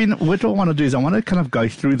right, so what I want to do is I want to kind of go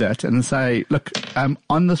through that and say, look,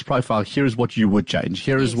 on this profile, here's what you would change.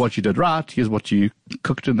 Here is what you did right. Here's what you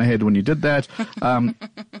cooked in the head when you did that.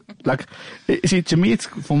 See, to me, it's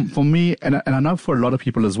for me, and I know for a lot of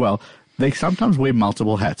people as well, they sometimes wear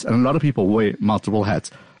multiple hats, and a lot of people wear multiple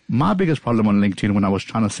hats. My biggest problem on LinkedIn when I was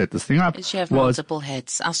trying to set this thing up is you have multiple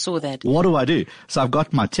hats. I saw that. What do I do? So I've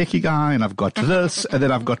got my techie guy, and I've got this, and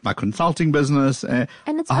then I've got my consulting business. And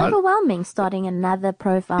it's overwhelming starting another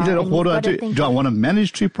profile. What do I do? Do I want to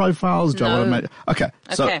manage 2 profiles? Do I want to manage? Okay.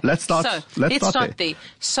 So let's start. Let's start there.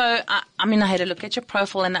 So I mean, I had a look at your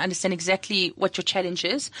profile and I understand exactly what your challenge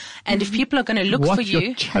is. And if people are going to look for you, what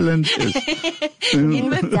your challenge is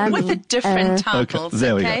with a different titles. Okay.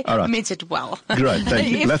 There we go. All right. Meant it well. Great. Thank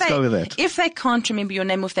you. Let's go with that. If they can't remember your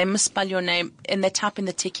name, if they misspell your name and they type in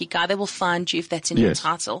the techie guy, they will find you if that's in your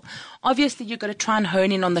title. Obviously, you've got to try and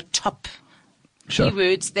hone in on the top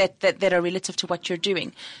keywords that are relative to what you're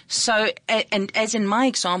doing. So, and as in my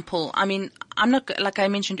example, I mean, I'm not, like I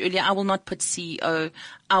mentioned earlier, I will not put CEO,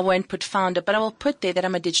 I won't put founder, but I will put there that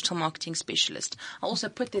I'm a digital marketing specialist. I'll also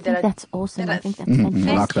put there that that's awesome. I think that's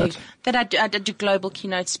fantastic. That I do global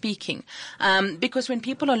keynote speaking. Because when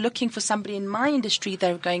people are looking for somebody in my industry,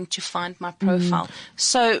 they're going to find my profile.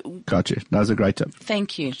 So. Got you. That was a great tip.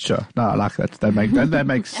 Thank you. Sure. No, I like that. That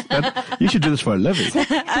makes, you should do this for a living.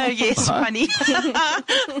 Oh, yes, funny.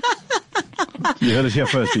 You heard it here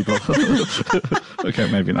first, people.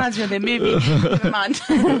 Okay, maybe not. Reminds me of a movie. Never mind.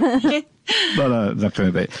 No, not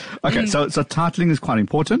going to be. Okay, so titling is quite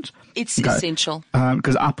important. It's essential.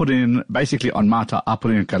 Because I put in, basically on my I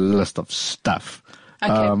put in like a list of stuff.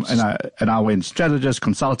 Okay. And I went strategist,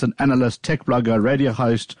 consultant, analyst, tech blogger, radio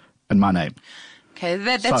host, and my name. Okay,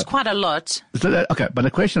 that's quite a lot. Okay, but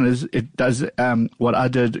the question is, what I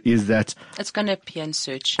did is that it's going to appear in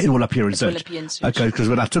search. It will appear in search. Okay, because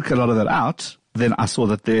when I took a lot of that out, then I saw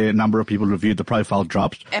that the number of people who reviewed the profile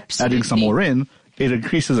dropped. Absolutely. Adding some more in, it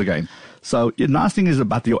increases again. So the nice thing is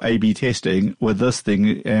about your A/B testing with this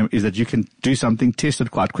thing is that you can do something, test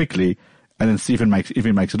it quite quickly, and then see if it makes a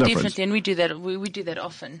difference. Definitely, and we do that. We do that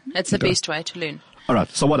often. That's the best way to learn. All right.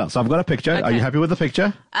 So what else? I've got a picture. Okay. Are you happy with the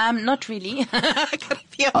picture? Not really. I gotta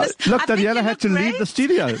be honest. Look, Daniela had to leave the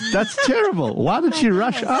studio. That's terrible. Why did she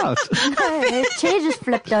rush out? No, her chair just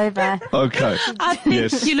flipped over. Okay. I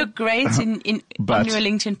think you look great on your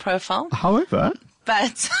LinkedIn profile. However,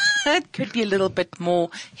 but it could be a little bit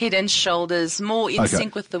more head and shoulders, more in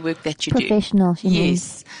sync with the work that you do. Professional, she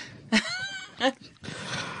means.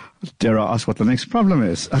 Dare I ask what the next problem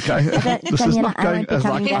is? Okay. This is not going as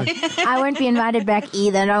like I won't be invited back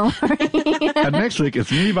either, don't worry. And next week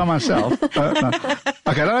it's me by myself. No.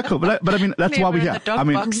 Okay, no, cool. But I mean, that's why we're here. I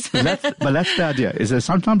mean, that's the idea, is that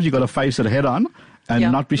sometimes you got to face it head on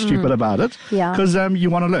and not be stupid about it. Yeah. Because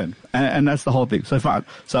you want to learn. And that's the whole thing. So fine.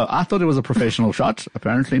 So I thought it was a professional shot.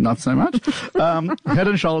 Apparently not so much. Head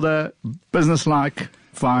and shoulder, business-like,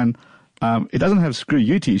 fine. It doesn't have screw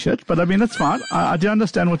you t-shirt, but I mean, that's fine. I do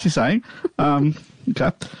understand what you're saying.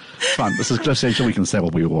 Okay. Fine. This is Cliff Central. We can say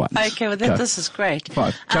what we want. Okay. Well, this is great.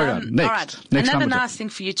 Fine. Carry on. Next. All right. Next Another nice thing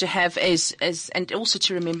for you to have is, and also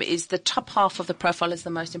to remember, is the top half of the profile is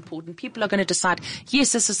the most important. People are going to decide,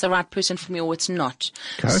 yes, this is the right person for me, or it's not.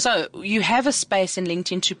 Okay. So you have a space in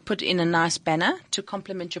LinkedIn to put in a nice banner to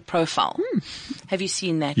complement your profile. Have you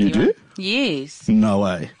seen that? You do? Yes. No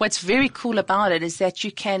way. What's very cool about it is that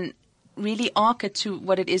you can really arc it to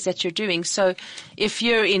what it is that you're doing. So if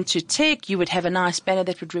you're into tech, you would have a nice banner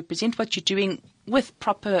that would represent what you're doing with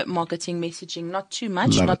proper marketing messaging, not too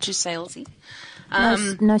much, not too salesy.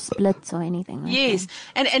 No splits or anything like yes.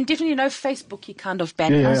 that. And definitely no Facebooky kind of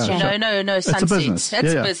banners. No sunsets. It's a business.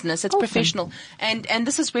 That's business. It's professional. And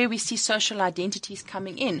this is where we see social identities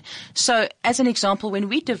coming in. So as an example, when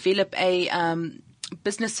we develop a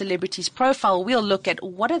business celebrities profile, we'll look at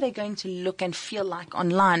what are they going to look and feel like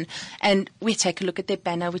online, and we take a look at their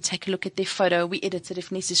banner, we take a look at their photo, we edit it if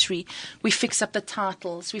necessary, we fix up the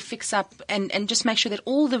titles, we fix up and just make sure that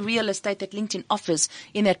all the real estate that LinkedIn offers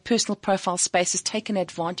in that personal profile space is taken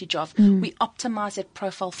advantage of. We optimize that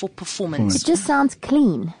profile for performance. It just sounds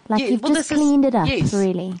clean, like you've just cleaned it up. Yes,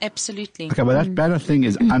 really. Absolutely. Okay, but that banner thing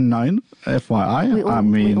is unknown, FYI.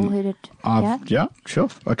 We all heard it. Yeah, sure.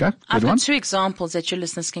 Okay. I've got two examples that your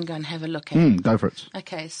listeners can go and have a look at. Go for it.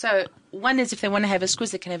 Okay, so one is if they want to have a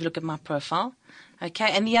squiz, they can have a look at my profile.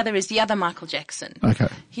 Okay, and the other is the other Michael Jackson. Okay.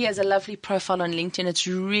 He has a lovely profile on LinkedIn. It's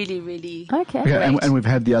really, really great. And we've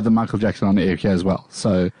had the other Michael Jackson on the air here as well.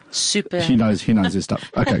 So super. He knows his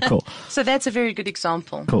stuff. Okay, cool. So that's a very good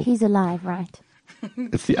example. Cool. He's alive, right?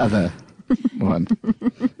 It's the other one.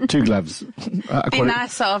 Two gloves. The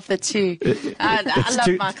nicer of the two. I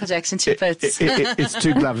love Michael Jackson, two bits. It's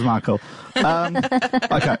two gloves, Michael.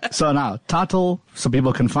 Okay, so now, title, so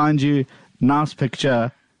people can find you, nice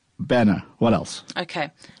picture, banner. What else?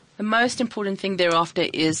 Okay. The most important thing thereafter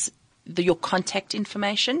is your contact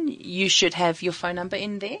information. You should have your phone number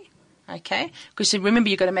in there. Okay, because remember,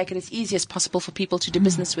 you've got to make it as easy as possible for people to do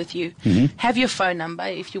business with you. Have your phone number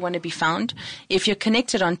if you want to be found. If you're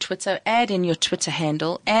connected on Twitter, add in your Twitter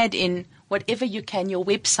handle, add in whatever you can, your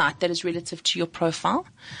website that is relative to your profile.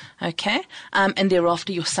 Okay, and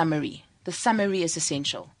thereafter your summary. The summary is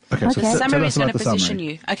essential. Okay. So the summary is going to position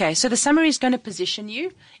summary. you. Okay, so the summary is going to position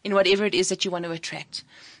you in whatever it is that you want to attract.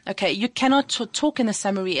 Okay, you cannot talk in a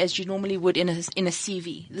summary as you normally would in a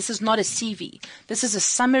CV. This is not a CV. This is a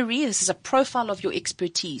summary. This is a profile of your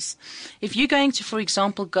expertise. If you're going to, for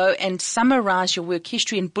example, go and summarize your work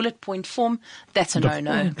history in bullet point form, that's a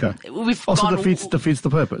no-no. Okay. We've also gone defeats the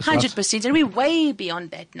purpose. 100%, and we're way beyond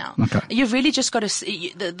that now. Okay. You've really just got to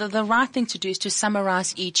the right thing to do is to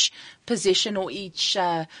summarize each position or each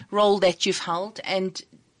role that you've held and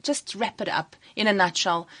just wrap it up in a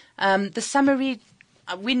nutshell. The summary,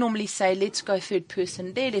 we normally say, let's go third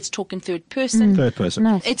person there. Let's talk in third person. Third person.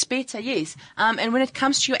 Nice. It's better, yes. And when it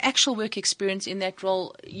comes to your actual work experience in that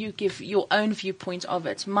role, you give your own viewpoint of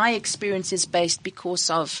it. My experience is based because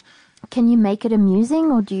of... Can you make it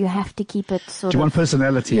amusing, or do you have to keep it sort of... Do you want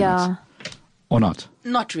personality in it? Or not?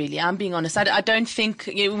 Not really. I'm being honest. I don't think,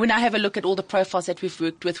 when I have a look at all the profiles that we've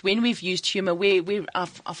worked with, when we've used humor,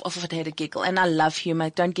 I've often had a giggle, and I love humor.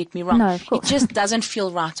 Don't get me wrong. No, of course. It just doesn't feel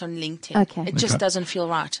right on LinkedIn. Okay. It just doesn't feel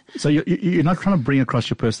right. So you're not trying to bring across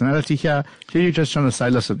your personality here. Here you're just trying to say,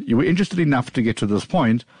 listen, you were interested enough to get to this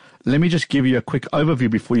point. Let me just give you a quick overview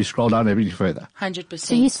before you scroll down any further. 100%.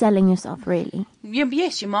 So you're selling yourself, really?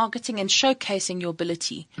 Yes, you're marketing and showcasing your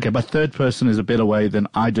ability. Okay, but third person is a better way than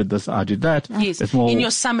I did this, I did that. Yes, it's more in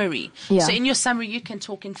your summary. Yeah. So in your summary, you can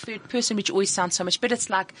talk in third person, which always sounds so much better.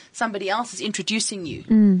 It's like somebody else is introducing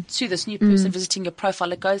you to this new person visiting your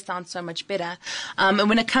profile. It goes down so much better. And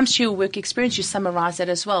when it comes to your work experience, you summarize that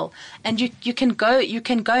as well. And you can go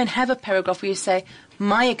and have a paragraph where you say,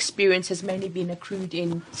 my experience has mainly been accrued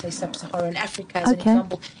in, say, sub-Saharan Africa, as an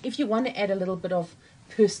example. If you want to add a little bit of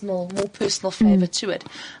more personal flavor to it.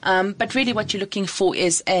 But really what you're looking for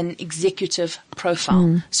is an executive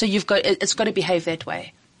profile. So it's got to behave that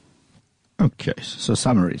way. Okay, so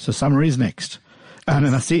summary. So summary is next. And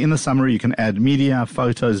then I see in the summary you can add media,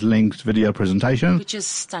 photos, links, video presentation. Which is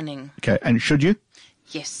stunning. Okay, and should you?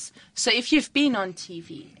 Yes. So if you've been on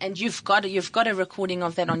TV and you've got a recording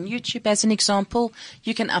of that on YouTube, as an example,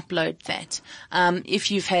 you can upload that. If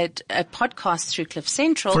you've had a podcast through Cliff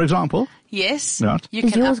Central, for example, yes, right. You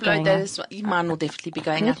can upload that as well. Mine will definitely be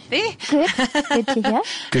going up there. Good to hear.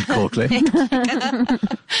 Good call, Claire.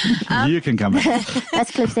 You can come back.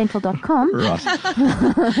 That's cliffcentral.com.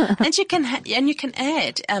 Right. And you can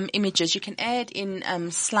add images. You can add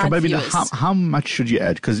in slide viewers. How much should you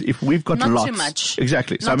add? Because if we've got Not lots, too much.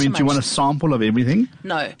 Exactly. So Not do too you want a much. sample of everything?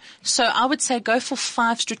 No. So I would say go for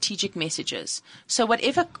 5 strategic messages. So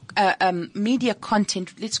whatever media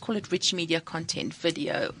content, let's call it rich media content,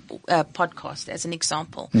 video, podcast as an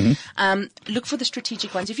example. Look for the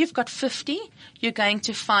strategic ones. If you've got 50, you're going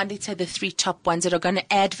to find, let's say, the 3 top ones that are going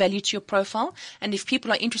to add value to your profile. And if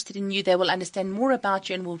people are interested in you, they will understand more about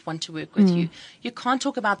you and will want to work with you. You can't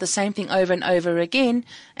talk about the same thing over and over again.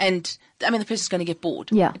 And the person's going to get bored.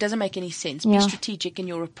 Yeah. It doesn't make any sense. Yeah. Be strategic in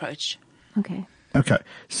your approach. Okay. Okay.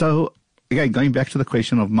 So, again, going back to the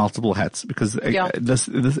question of multiple hats, because this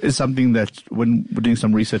is something that when we're doing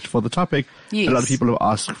some research for the topic, yes. a lot of people have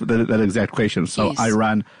asked that exact question. So yes. I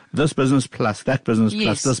run this business plus that business yes.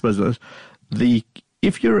 plus this business.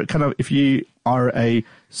 If you are a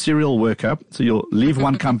serial worker, so you'll leave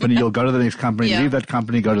one company, you'll go to the next company, leave that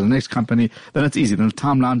company, go to the next company, then it's easy. Then the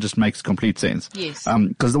timeline just makes complete sense. Yes.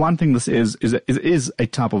 Because the one thing this is a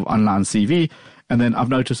type of online CV. And then I've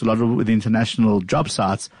noticed a lot of with the international job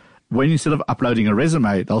sites, when instead of uploading a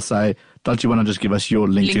resume, they'll say, don't you want to just give us your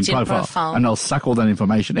LinkedIn profile? And they'll suck all that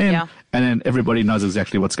information in, and then everybody knows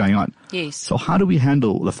exactly what's going on. Yes. So how do we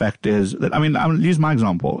handle the fact is that, I'll use my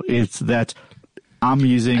example. It's that I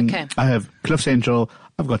have Cliff Central,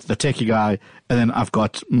 I've got the techie guy, and then I've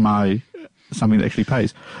got something that actually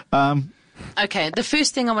pays. Okay. The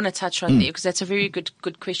first thing I want to touch on there, because that's a very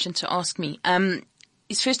good question to ask me,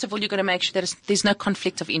 is first of all, you've got to make sure that there's no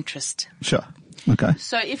conflict of interest. Sure. Okay.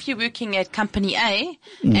 So if you're working at company A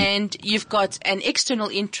and you've got an external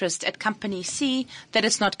interest at company C, that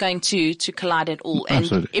it's not going to collide at all.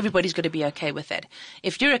 Absolutely. And everybody's got to be okay with that.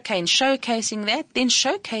 If you're okay in showcasing that, then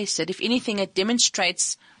showcase it. If anything, it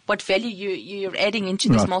demonstrates what value you're adding into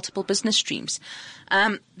these multiple business streams.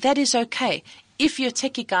 That is okay. If you're a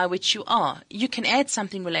techie guy, which you are, you can add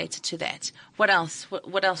something related to that. What else?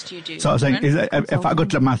 What else do you do? So I was saying, if I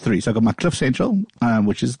got my 3, so I've got my Cliff Central,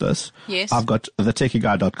 which is this. Yes. I've got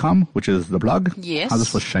thetechieguy.com, which is the blog. Yes. Oh,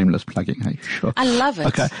 this was shameless plugging. Hey, sure. I love it.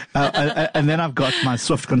 Okay. And then I've got my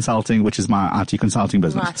Swift Consulting, which is my IT consulting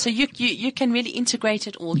business. Right. So you can really integrate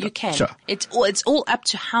it all. You can. Sure. It's all up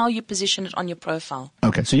to how you position it on your profile.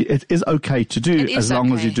 Okay. So it is okay to do as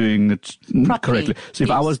long as you're doing it properly. correctly. So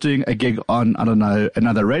if I was doing a gig on, I don't know,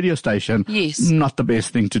 another radio station, not the best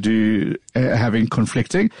thing to do having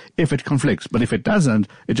conflicting if it conflicts. But if it doesn't,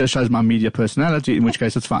 it just shows my media personality, in which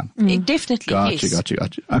case it's fine. Definitely,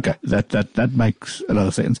 Gotcha. Okay, that makes a lot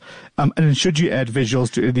of sense. And then should you add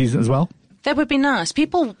visuals to these as well? That would be nice.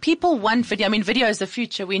 People want video. Video is the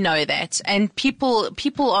future. We know that. And people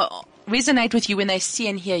resonate with you when they see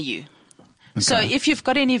and hear you. Okay. So if you've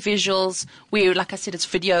got any visuals where, like I said, it's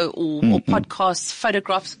video or podcasts,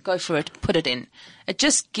 photographs, go for it. Put it in. It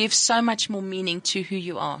just gives so much more meaning to who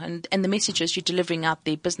you are and the messages you're delivering out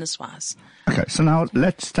there business-wise. Okay, so now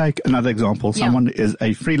let's take another example. Someone is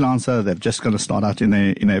a freelancer. They're just going to start out in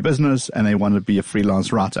their business and they want to be a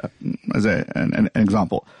freelance writer, as an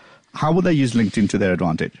example. How would they use LinkedIn to their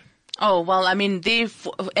advantage? Oh, well,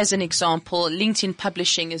 as an example, LinkedIn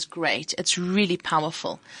publishing is great. It's really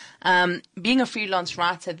powerful. Being a freelance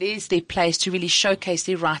writer, there's their place to really showcase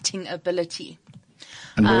their writing ability.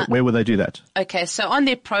 And where would they do that? Okay, so on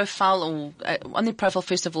their profile,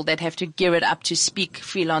 first of all, they'd have to gear it up to speak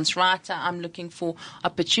freelance writer. I'm looking for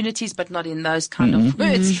opportunities, but not in those kind of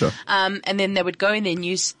words. Sure. And then they would go in their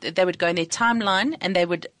they would go in their timeline, and they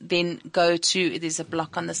would then go to, there's a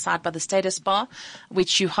block on the side by the status bar,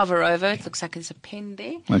 which you hover over. It looks like there's a pen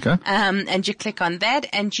there. Okay. And you click on that,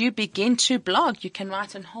 and you begin to blog. You can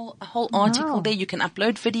write a whole article there. You can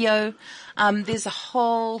upload video. There's a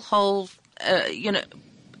whole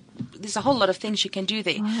there's a whole lot of things you can do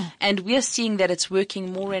there. Wow. And we're seeing that it's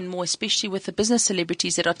working more and more, especially with the business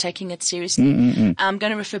celebrities that are taking it seriously. I'm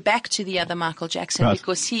going to refer back to the other Michael Jackson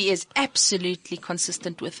because he is absolutely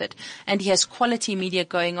consistent with it. And he has quality media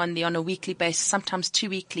going on there on a weekly basis, sometimes 2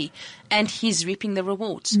 weekly, and he's reaping the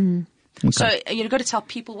rewards. Okay. So you've got to tell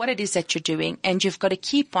people what it is that you're doing, and you've got to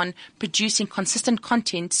keep on producing consistent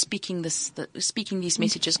content, speaking these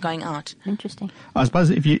messages going out. Interesting. I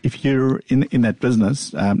suppose if you're in that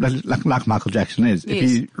business, like Michael Jackson is, if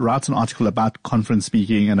he writes an article about conference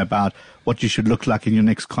speaking and about what you should look like in your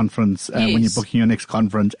next conference when you're booking your next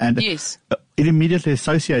conference, and it immediately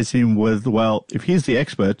associates him with, well, if he's the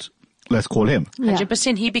expert, let's call him.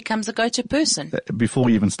 100%. He becomes a go-to person. Before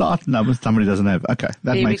we even start, somebody doesn't have. Okay.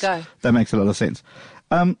 That makes a lot of sense.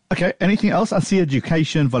 Okay. Anything else? I see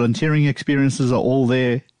education, volunteering experiences are all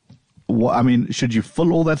there. Should you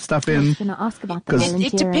fill all that stuff in? I was going to ask about the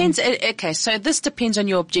volunteering. It depends. Okay, so this depends on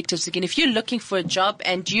your objectives. Again, if you're looking for a job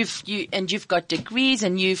and you've got degrees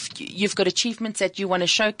and you've got achievements that you want to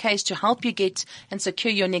showcase to help you get and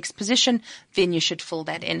secure your next position, then you should fill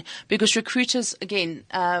that in. Because recruiters, again,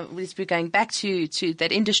 as we're going back to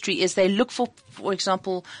that industry, is they look for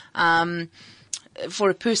example, for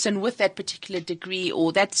a person with that particular degree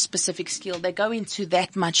or that specific skill, they go into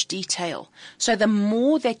that much detail. So the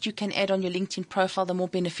more that you can add on your LinkedIn profile, the more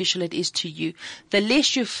beneficial it is to you. The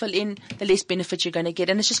less you fill in, the less benefit you're going to get.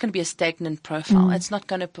 And it's just going to be a stagnant profile. It's not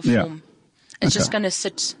going to perform. Yeah. It's just going to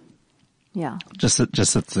sit. Yeah. Just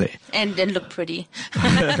sits there. And then look pretty. You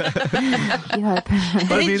hope.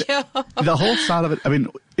 But the whole side of it,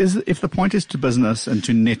 if the point is to business and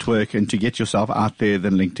to network and to get yourself out there,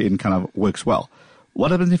 then LinkedIn kind of works well.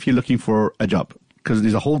 What happens if you're looking for a job? Because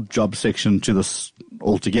there's a whole job section to this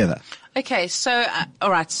altogether. Okay, so,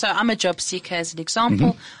 all right, so I'm a job seeker as an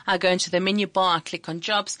example. I go into the menu bar, I click on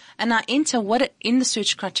jobs, and I enter in the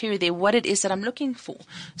search criteria there, what it is that I'm looking for.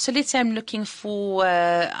 So let's say I'm looking for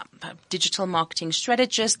a digital marketing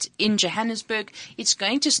strategist in Johannesburg. It's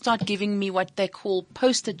going to start giving me what they call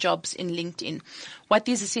poster jobs in LinkedIn. What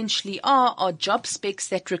these essentially are job specs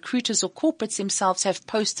that recruiters or corporates themselves have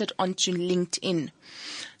posted onto LinkedIn.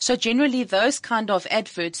 So generally those kind of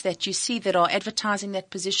adverts that you see that are advertising that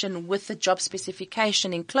position with the job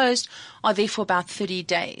specification enclosed are there for about 30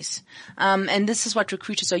 days. And this is what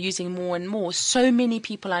recruiters are using more and more. So many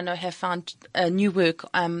people I know have found new work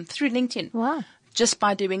through LinkedIn. Wow. Just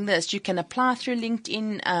by doing this, you can apply through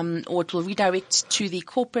LinkedIn, or it will redirect to the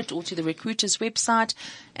corporate or to the recruiter's website,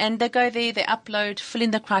 and they go there, they upload, fill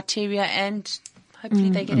in the criteria, and hopefully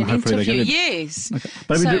they get an interview. Yes. Okay.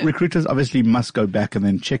 But recruiters obviously must go back and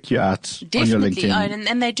then check you out on your LinkedIn. Definitely,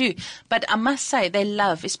 and they do. But I must say, they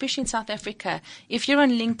love, especially in South Africa, if you're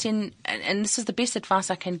on LinkedIn, and this is the best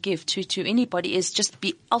advice I can give to anybody, is just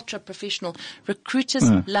be ultra professional.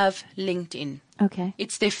 Recruiters love LinkedIn. Okay.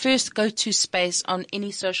 It's their first go-to space on any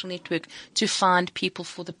social network to find people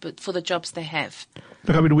for the jobs they have.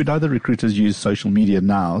 Look, we know the recruiters use social media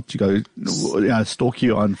now to go stalk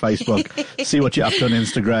you on Facebook, see what you're up to on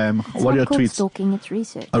Instagram, what are your tweets. Stalking, it's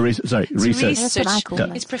research. Research. Research. That's what I call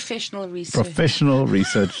it. It's professional research. Professional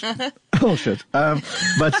research. Oh shit.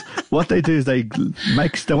 But what they do is they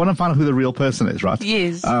want to find out who the real person is, right?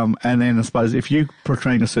 Yes. And then I suppose if you're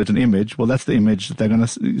portraying a certain image, well, that's the image that they're going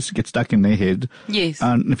to get stuck in their head. Yes.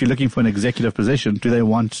 And if you're looking for an executive position, do they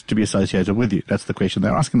want to be associated with you? That's the question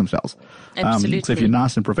they're asking themselves. Absolutely. So if you're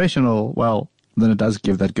nice and professional, well, then it does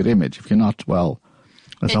give that good image. If you're not, well,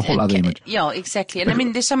 that's a whole other image. Yeah, exactly.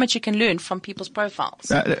 And there's so much you can learn from people's profiles.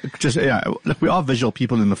 Look, we are visual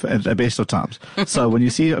people at the best of times. So when you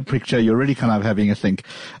see a picture, you're already kind of having a think.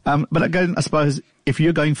 But again, I suppose if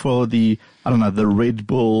you're going for the Red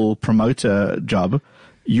Bull promoter job,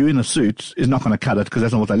 you in a suit is not going to cut it because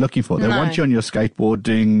that's not what they're looking for. They want you on your skateboard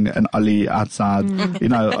doing an ollie outside,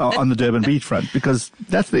 on the Durban beachfront, because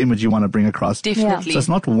that's the image you want to bring across. Definitely. So it's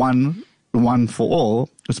not one for all.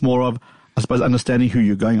 It's more of, I suppose, understanding who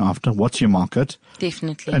you're going after, what's your market.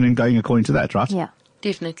 Definitely. And then going according to that, right? Yeah.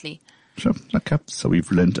 Definitely. Sure. Okay. So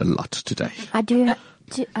we've learned a lot today. I do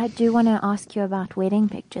want to ask you about wedding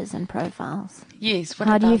pictures and profiles. Yes.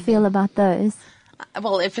 How do you feel about those?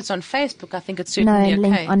 Well, if it's on Facebook, I think it's certainly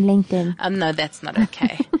okay. On LinkedIn. No, that's not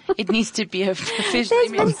okay. It needs to be a professional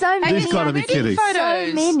image. There's been so many. There's got to be kidding. Photos.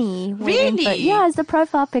 So many. Really? Yeah, it's the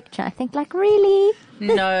profile picture. I think, like, really?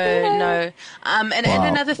 No. And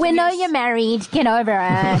another thing we know you're married. Get over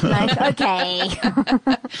it. Like, okay.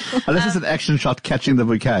 Unless it's an action shot catching the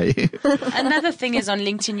bouquet. Another thing is on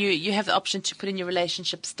LinkedIn, you have the option to put in your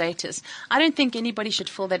relationship status. I don't think anybody should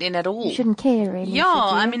fill that in at all. You shouldn't care, really. Yeah,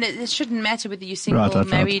 I mean, it shouldn't matter whether you're single,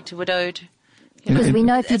 married, widowed. Because we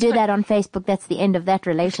know if you do that on Facebook, that's the end of that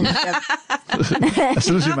relationship. As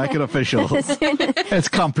soon as you make it official. It's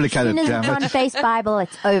complicated, as soon damn as it's on it. Face Bible,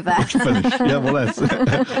 it's over. It's finished. Yeah, well, that's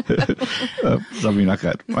something like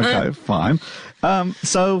that. Okay, fine.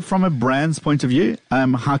 So from a brand's point of view,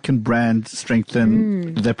 how can brands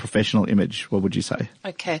strengthen their professional image? What would you say?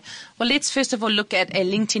 Okay. Well, let's first of all look at a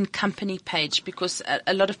LinkedIn company page, because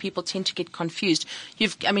a lot of people tend to get confused.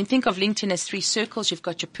 Think of LinkedIn as 3 circles. You've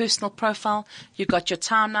got your personal profile, you've got your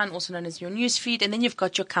timeline, also known as your newsfeed, and then you've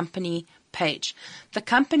got your company page. The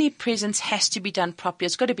company presence has to be done properly.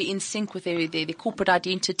 It's got to be in sync with their corporate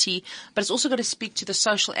identity, but it's also got to speak to the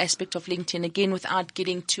social aspect of LinkedIn, again, without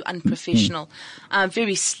getting too unprofessional.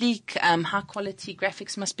 Very sleek, high quality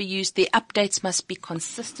graphics must be used. Their updates must be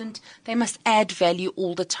consistent. They must add value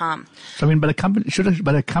all the time. So,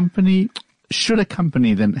 should a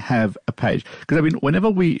company then have a page? Because whenever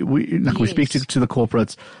we speak to the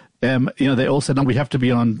corporates, they all said, no, we have to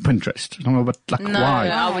be on Pinterest. Why? No,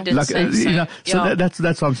 I wouldn't say so. So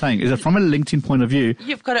that's what I'm saying. Is that from a LinkedIn point of view?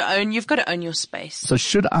 You've got to own your space. So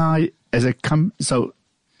should I, so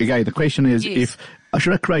again, the question is,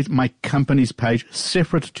 should I create my company's page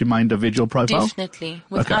separate to my individual profile? Definitely.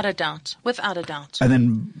 Without a doubt. And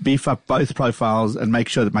then beef up both profiles and make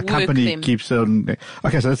sure that my company keeps it on.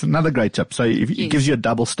 Okay, so that's another great tip. So it gives you a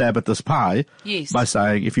double stab at this pie by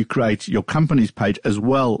saying if you create your company's page as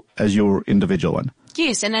well as your individual one.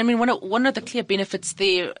 Yes, and one of the clear benefits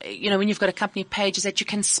there, when you've got a company page, is that you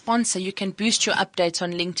can sponsor, you can boost your updates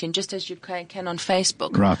on LinkedIn just as you can on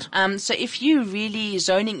Facebook. Right. So if you're really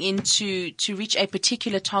zoning in to reach a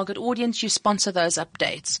particular target audience, you sponsor those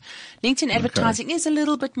updates. LinkedIn advertising is a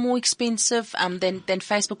little bit more expensive than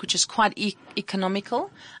Facebook, which is quite economical,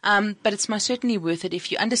 but it's most certainly worth it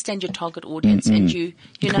if you understand your target audience and you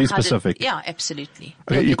know be how specific. to. Yeah, absolutely.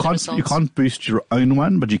 Okay, you can't boost your own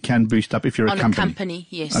one, but you can boost up if you're a company.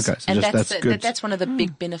 Yes. Okay, so and that's that's one of the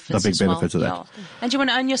big benefits. The big benefits of that. Yeah. And you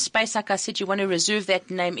want to own your space, like I said, you want to reserve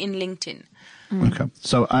that name in LinkedIn. Okay.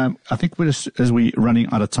 So I think as we're running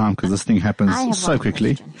out of time because this thing happens so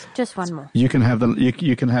quickly. Question. Just one more. You can have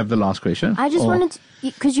the last question. I just wanted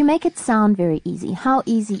because you make it sound very easy. How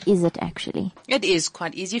easy is it actually? It is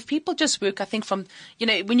quite easy. If people just work, I think from,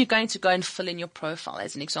 when you're going to go and fill in your profile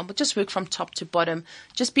as an example, just work from top to bottom.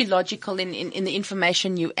 Just be logical in the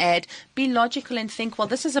information you add. Be logical and think, well,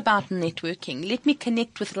 this is about networking. Let me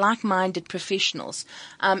connect with like-minded professionals.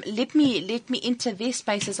 Let me enter their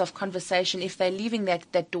spaces of conversation if they're leaving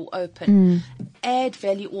that door open. Add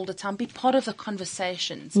value all the time. Be part of the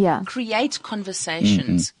conversations. Yeah. Create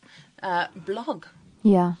conversations. Blog.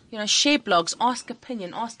 Yeah. Share blogs, ask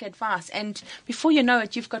opinion, ask advice. And before you know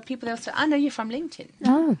it, you've got people that will say, I know you from LinkedIn.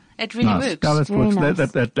 Oh. It really works. No, that works. Nice.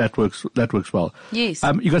 That works well. Yes.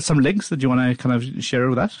 You got some links that you want to kind of share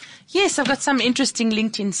with us? Yes, I've got some interesting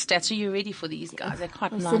LinkedIn stats. Are you ready for these guys? They're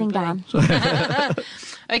quite sitting down.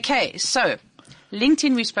 Okay, so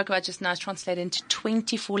LinkedIn, we spoke about just now, is translated into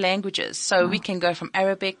 24 languages. So we can go from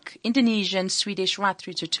Arabic, Indonesian, Swedish, right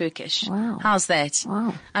through to Turkish. Wow. How's that?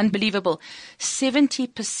 Wow. Unbelievable.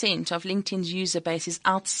 70% of LinkedIn's user base is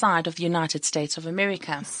outside of the United States of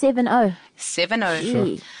America. 7-0.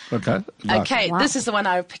 7-0. Sure. Okay. Okay, Wow. This is the one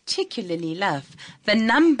I particularly love. The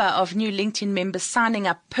number of new LinkedIn members signing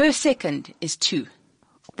up per second is 2.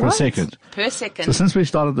 Per second. Per second. So since we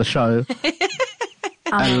started the show,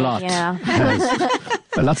 a lot. Yeah.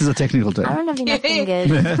 A lot is a technical term. I don't have enough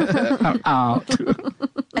fingers. I'm out.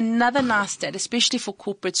 Another nice stat, especially for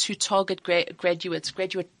corporates who target graduate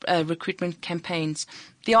recruitment campaigns.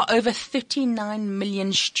 There are over 39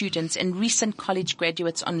 million students and recent college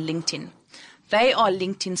graduates on LinkedIn. They are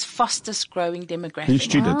LinkedIn's fastest growing demographic. These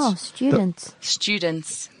students. Wow, students.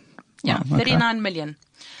 Students. Yeah, Wow, okay. 39 million.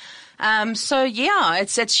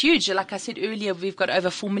 It's huge. Like I said earlier, we've got over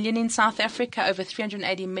 4 million in South Africa, over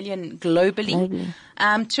 380 million globally.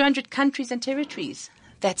 200 countries and territories.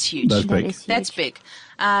 That's huge. That's big. That's big.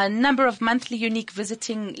 Number of monthly unique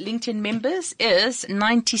visiting LinkedIn members is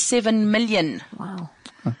 97 million. Wow.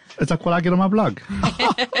 It's like what I get on my blog.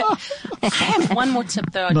 I have one more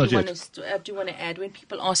tip, though. I Not do yet. want to add. When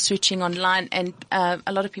people are searching online, and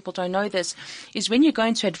a lot of people don't know this, is when you go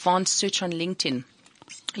into advanced search on LinkedIn,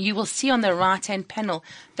 you will see on the right-hand panel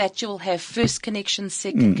that you will have first connections,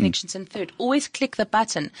 second connections, and third. Always click the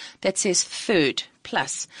button that says third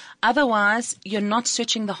plus. Otherwise, you're not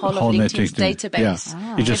searching the whole of LinkedIn's database.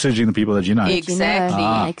 Yeah. You're just searching the people that you know.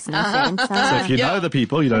 Exactly. Makes no sense. So if you know the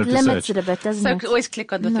people, you don't have to limits search. it a bit, doesn't So it? always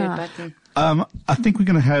click on the third button. I think we're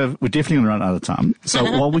definitely going to run out of time.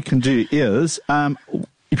 So what we can do is,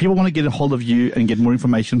 if people want to get a hold of you and get more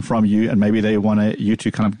information from you, and maybe they want you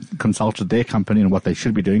to kind of consult with their company and what they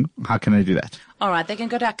should be doing, how can they do that? All right, they can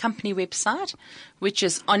go to our company website, which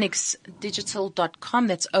is onyxdigital.com.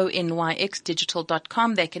 That's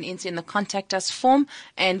ONYXdigital.com. They can enter in the contact us form,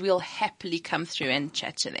 and we'll happily come through and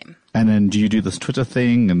chat to them. And then do you do this Twitter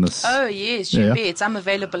thing and this? Oh, yes, you bet. I'm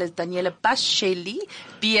available as Daniela Bascheli,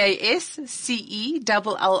 Bascelli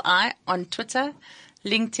on Twitter,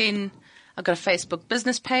 LinkedIn. I've got a Facebook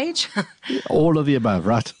business page. All of the above,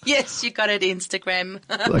 right? Yes, you got it, Instagram.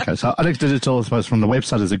 Okay, so Onyx Digital, I suppose, from the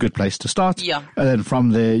website is a good place to start. Yeah. And then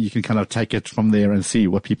from there, you can kind of take it from there and see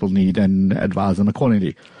what people need and advise them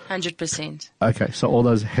accordingly. 100%. Okay, so all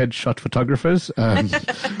those headshot photographers,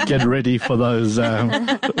 get ready for those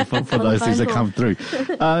for those things that come through.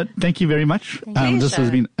 Thank you very much. This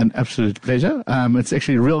has been an absolute pleasure. It's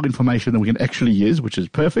actually real information that we can actually use, which is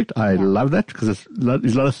perfect. I love that because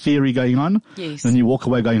there's a lot of theory going on. Yes. And you walk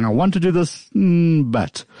away going, I want to do this,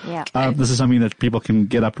 but this is something that people can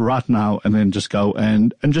get up right now and then just go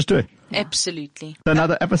and just do it. Absolutely.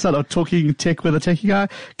 Another episode of Talking Tech with a Techie Guy.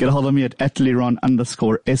 Get a hold of me at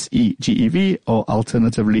 @Liron_SEGEV or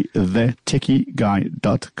alternatively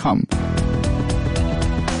thetechieguy.com.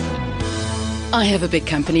 I have a big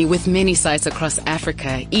company with many sites across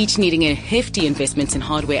Africa, each needing a hefty investment in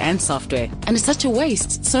hardware and software. And it's such a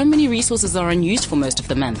waste. So many resources are unused for most of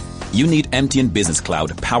the month. You need MTN Business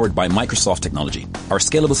Cloud powered by Microsoft technology. Our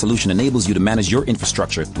scalable solution enables you to manage your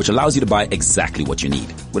infrastructure, which allows you to buy exactly what you need.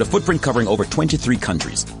 With a footprint covering over 23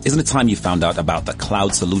 countries, isn't it time you found out about the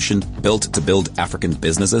cloud solution built to build African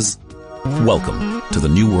businesses? Welcome to the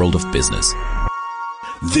new world of business.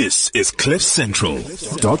 This is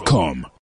CliffCentral.com.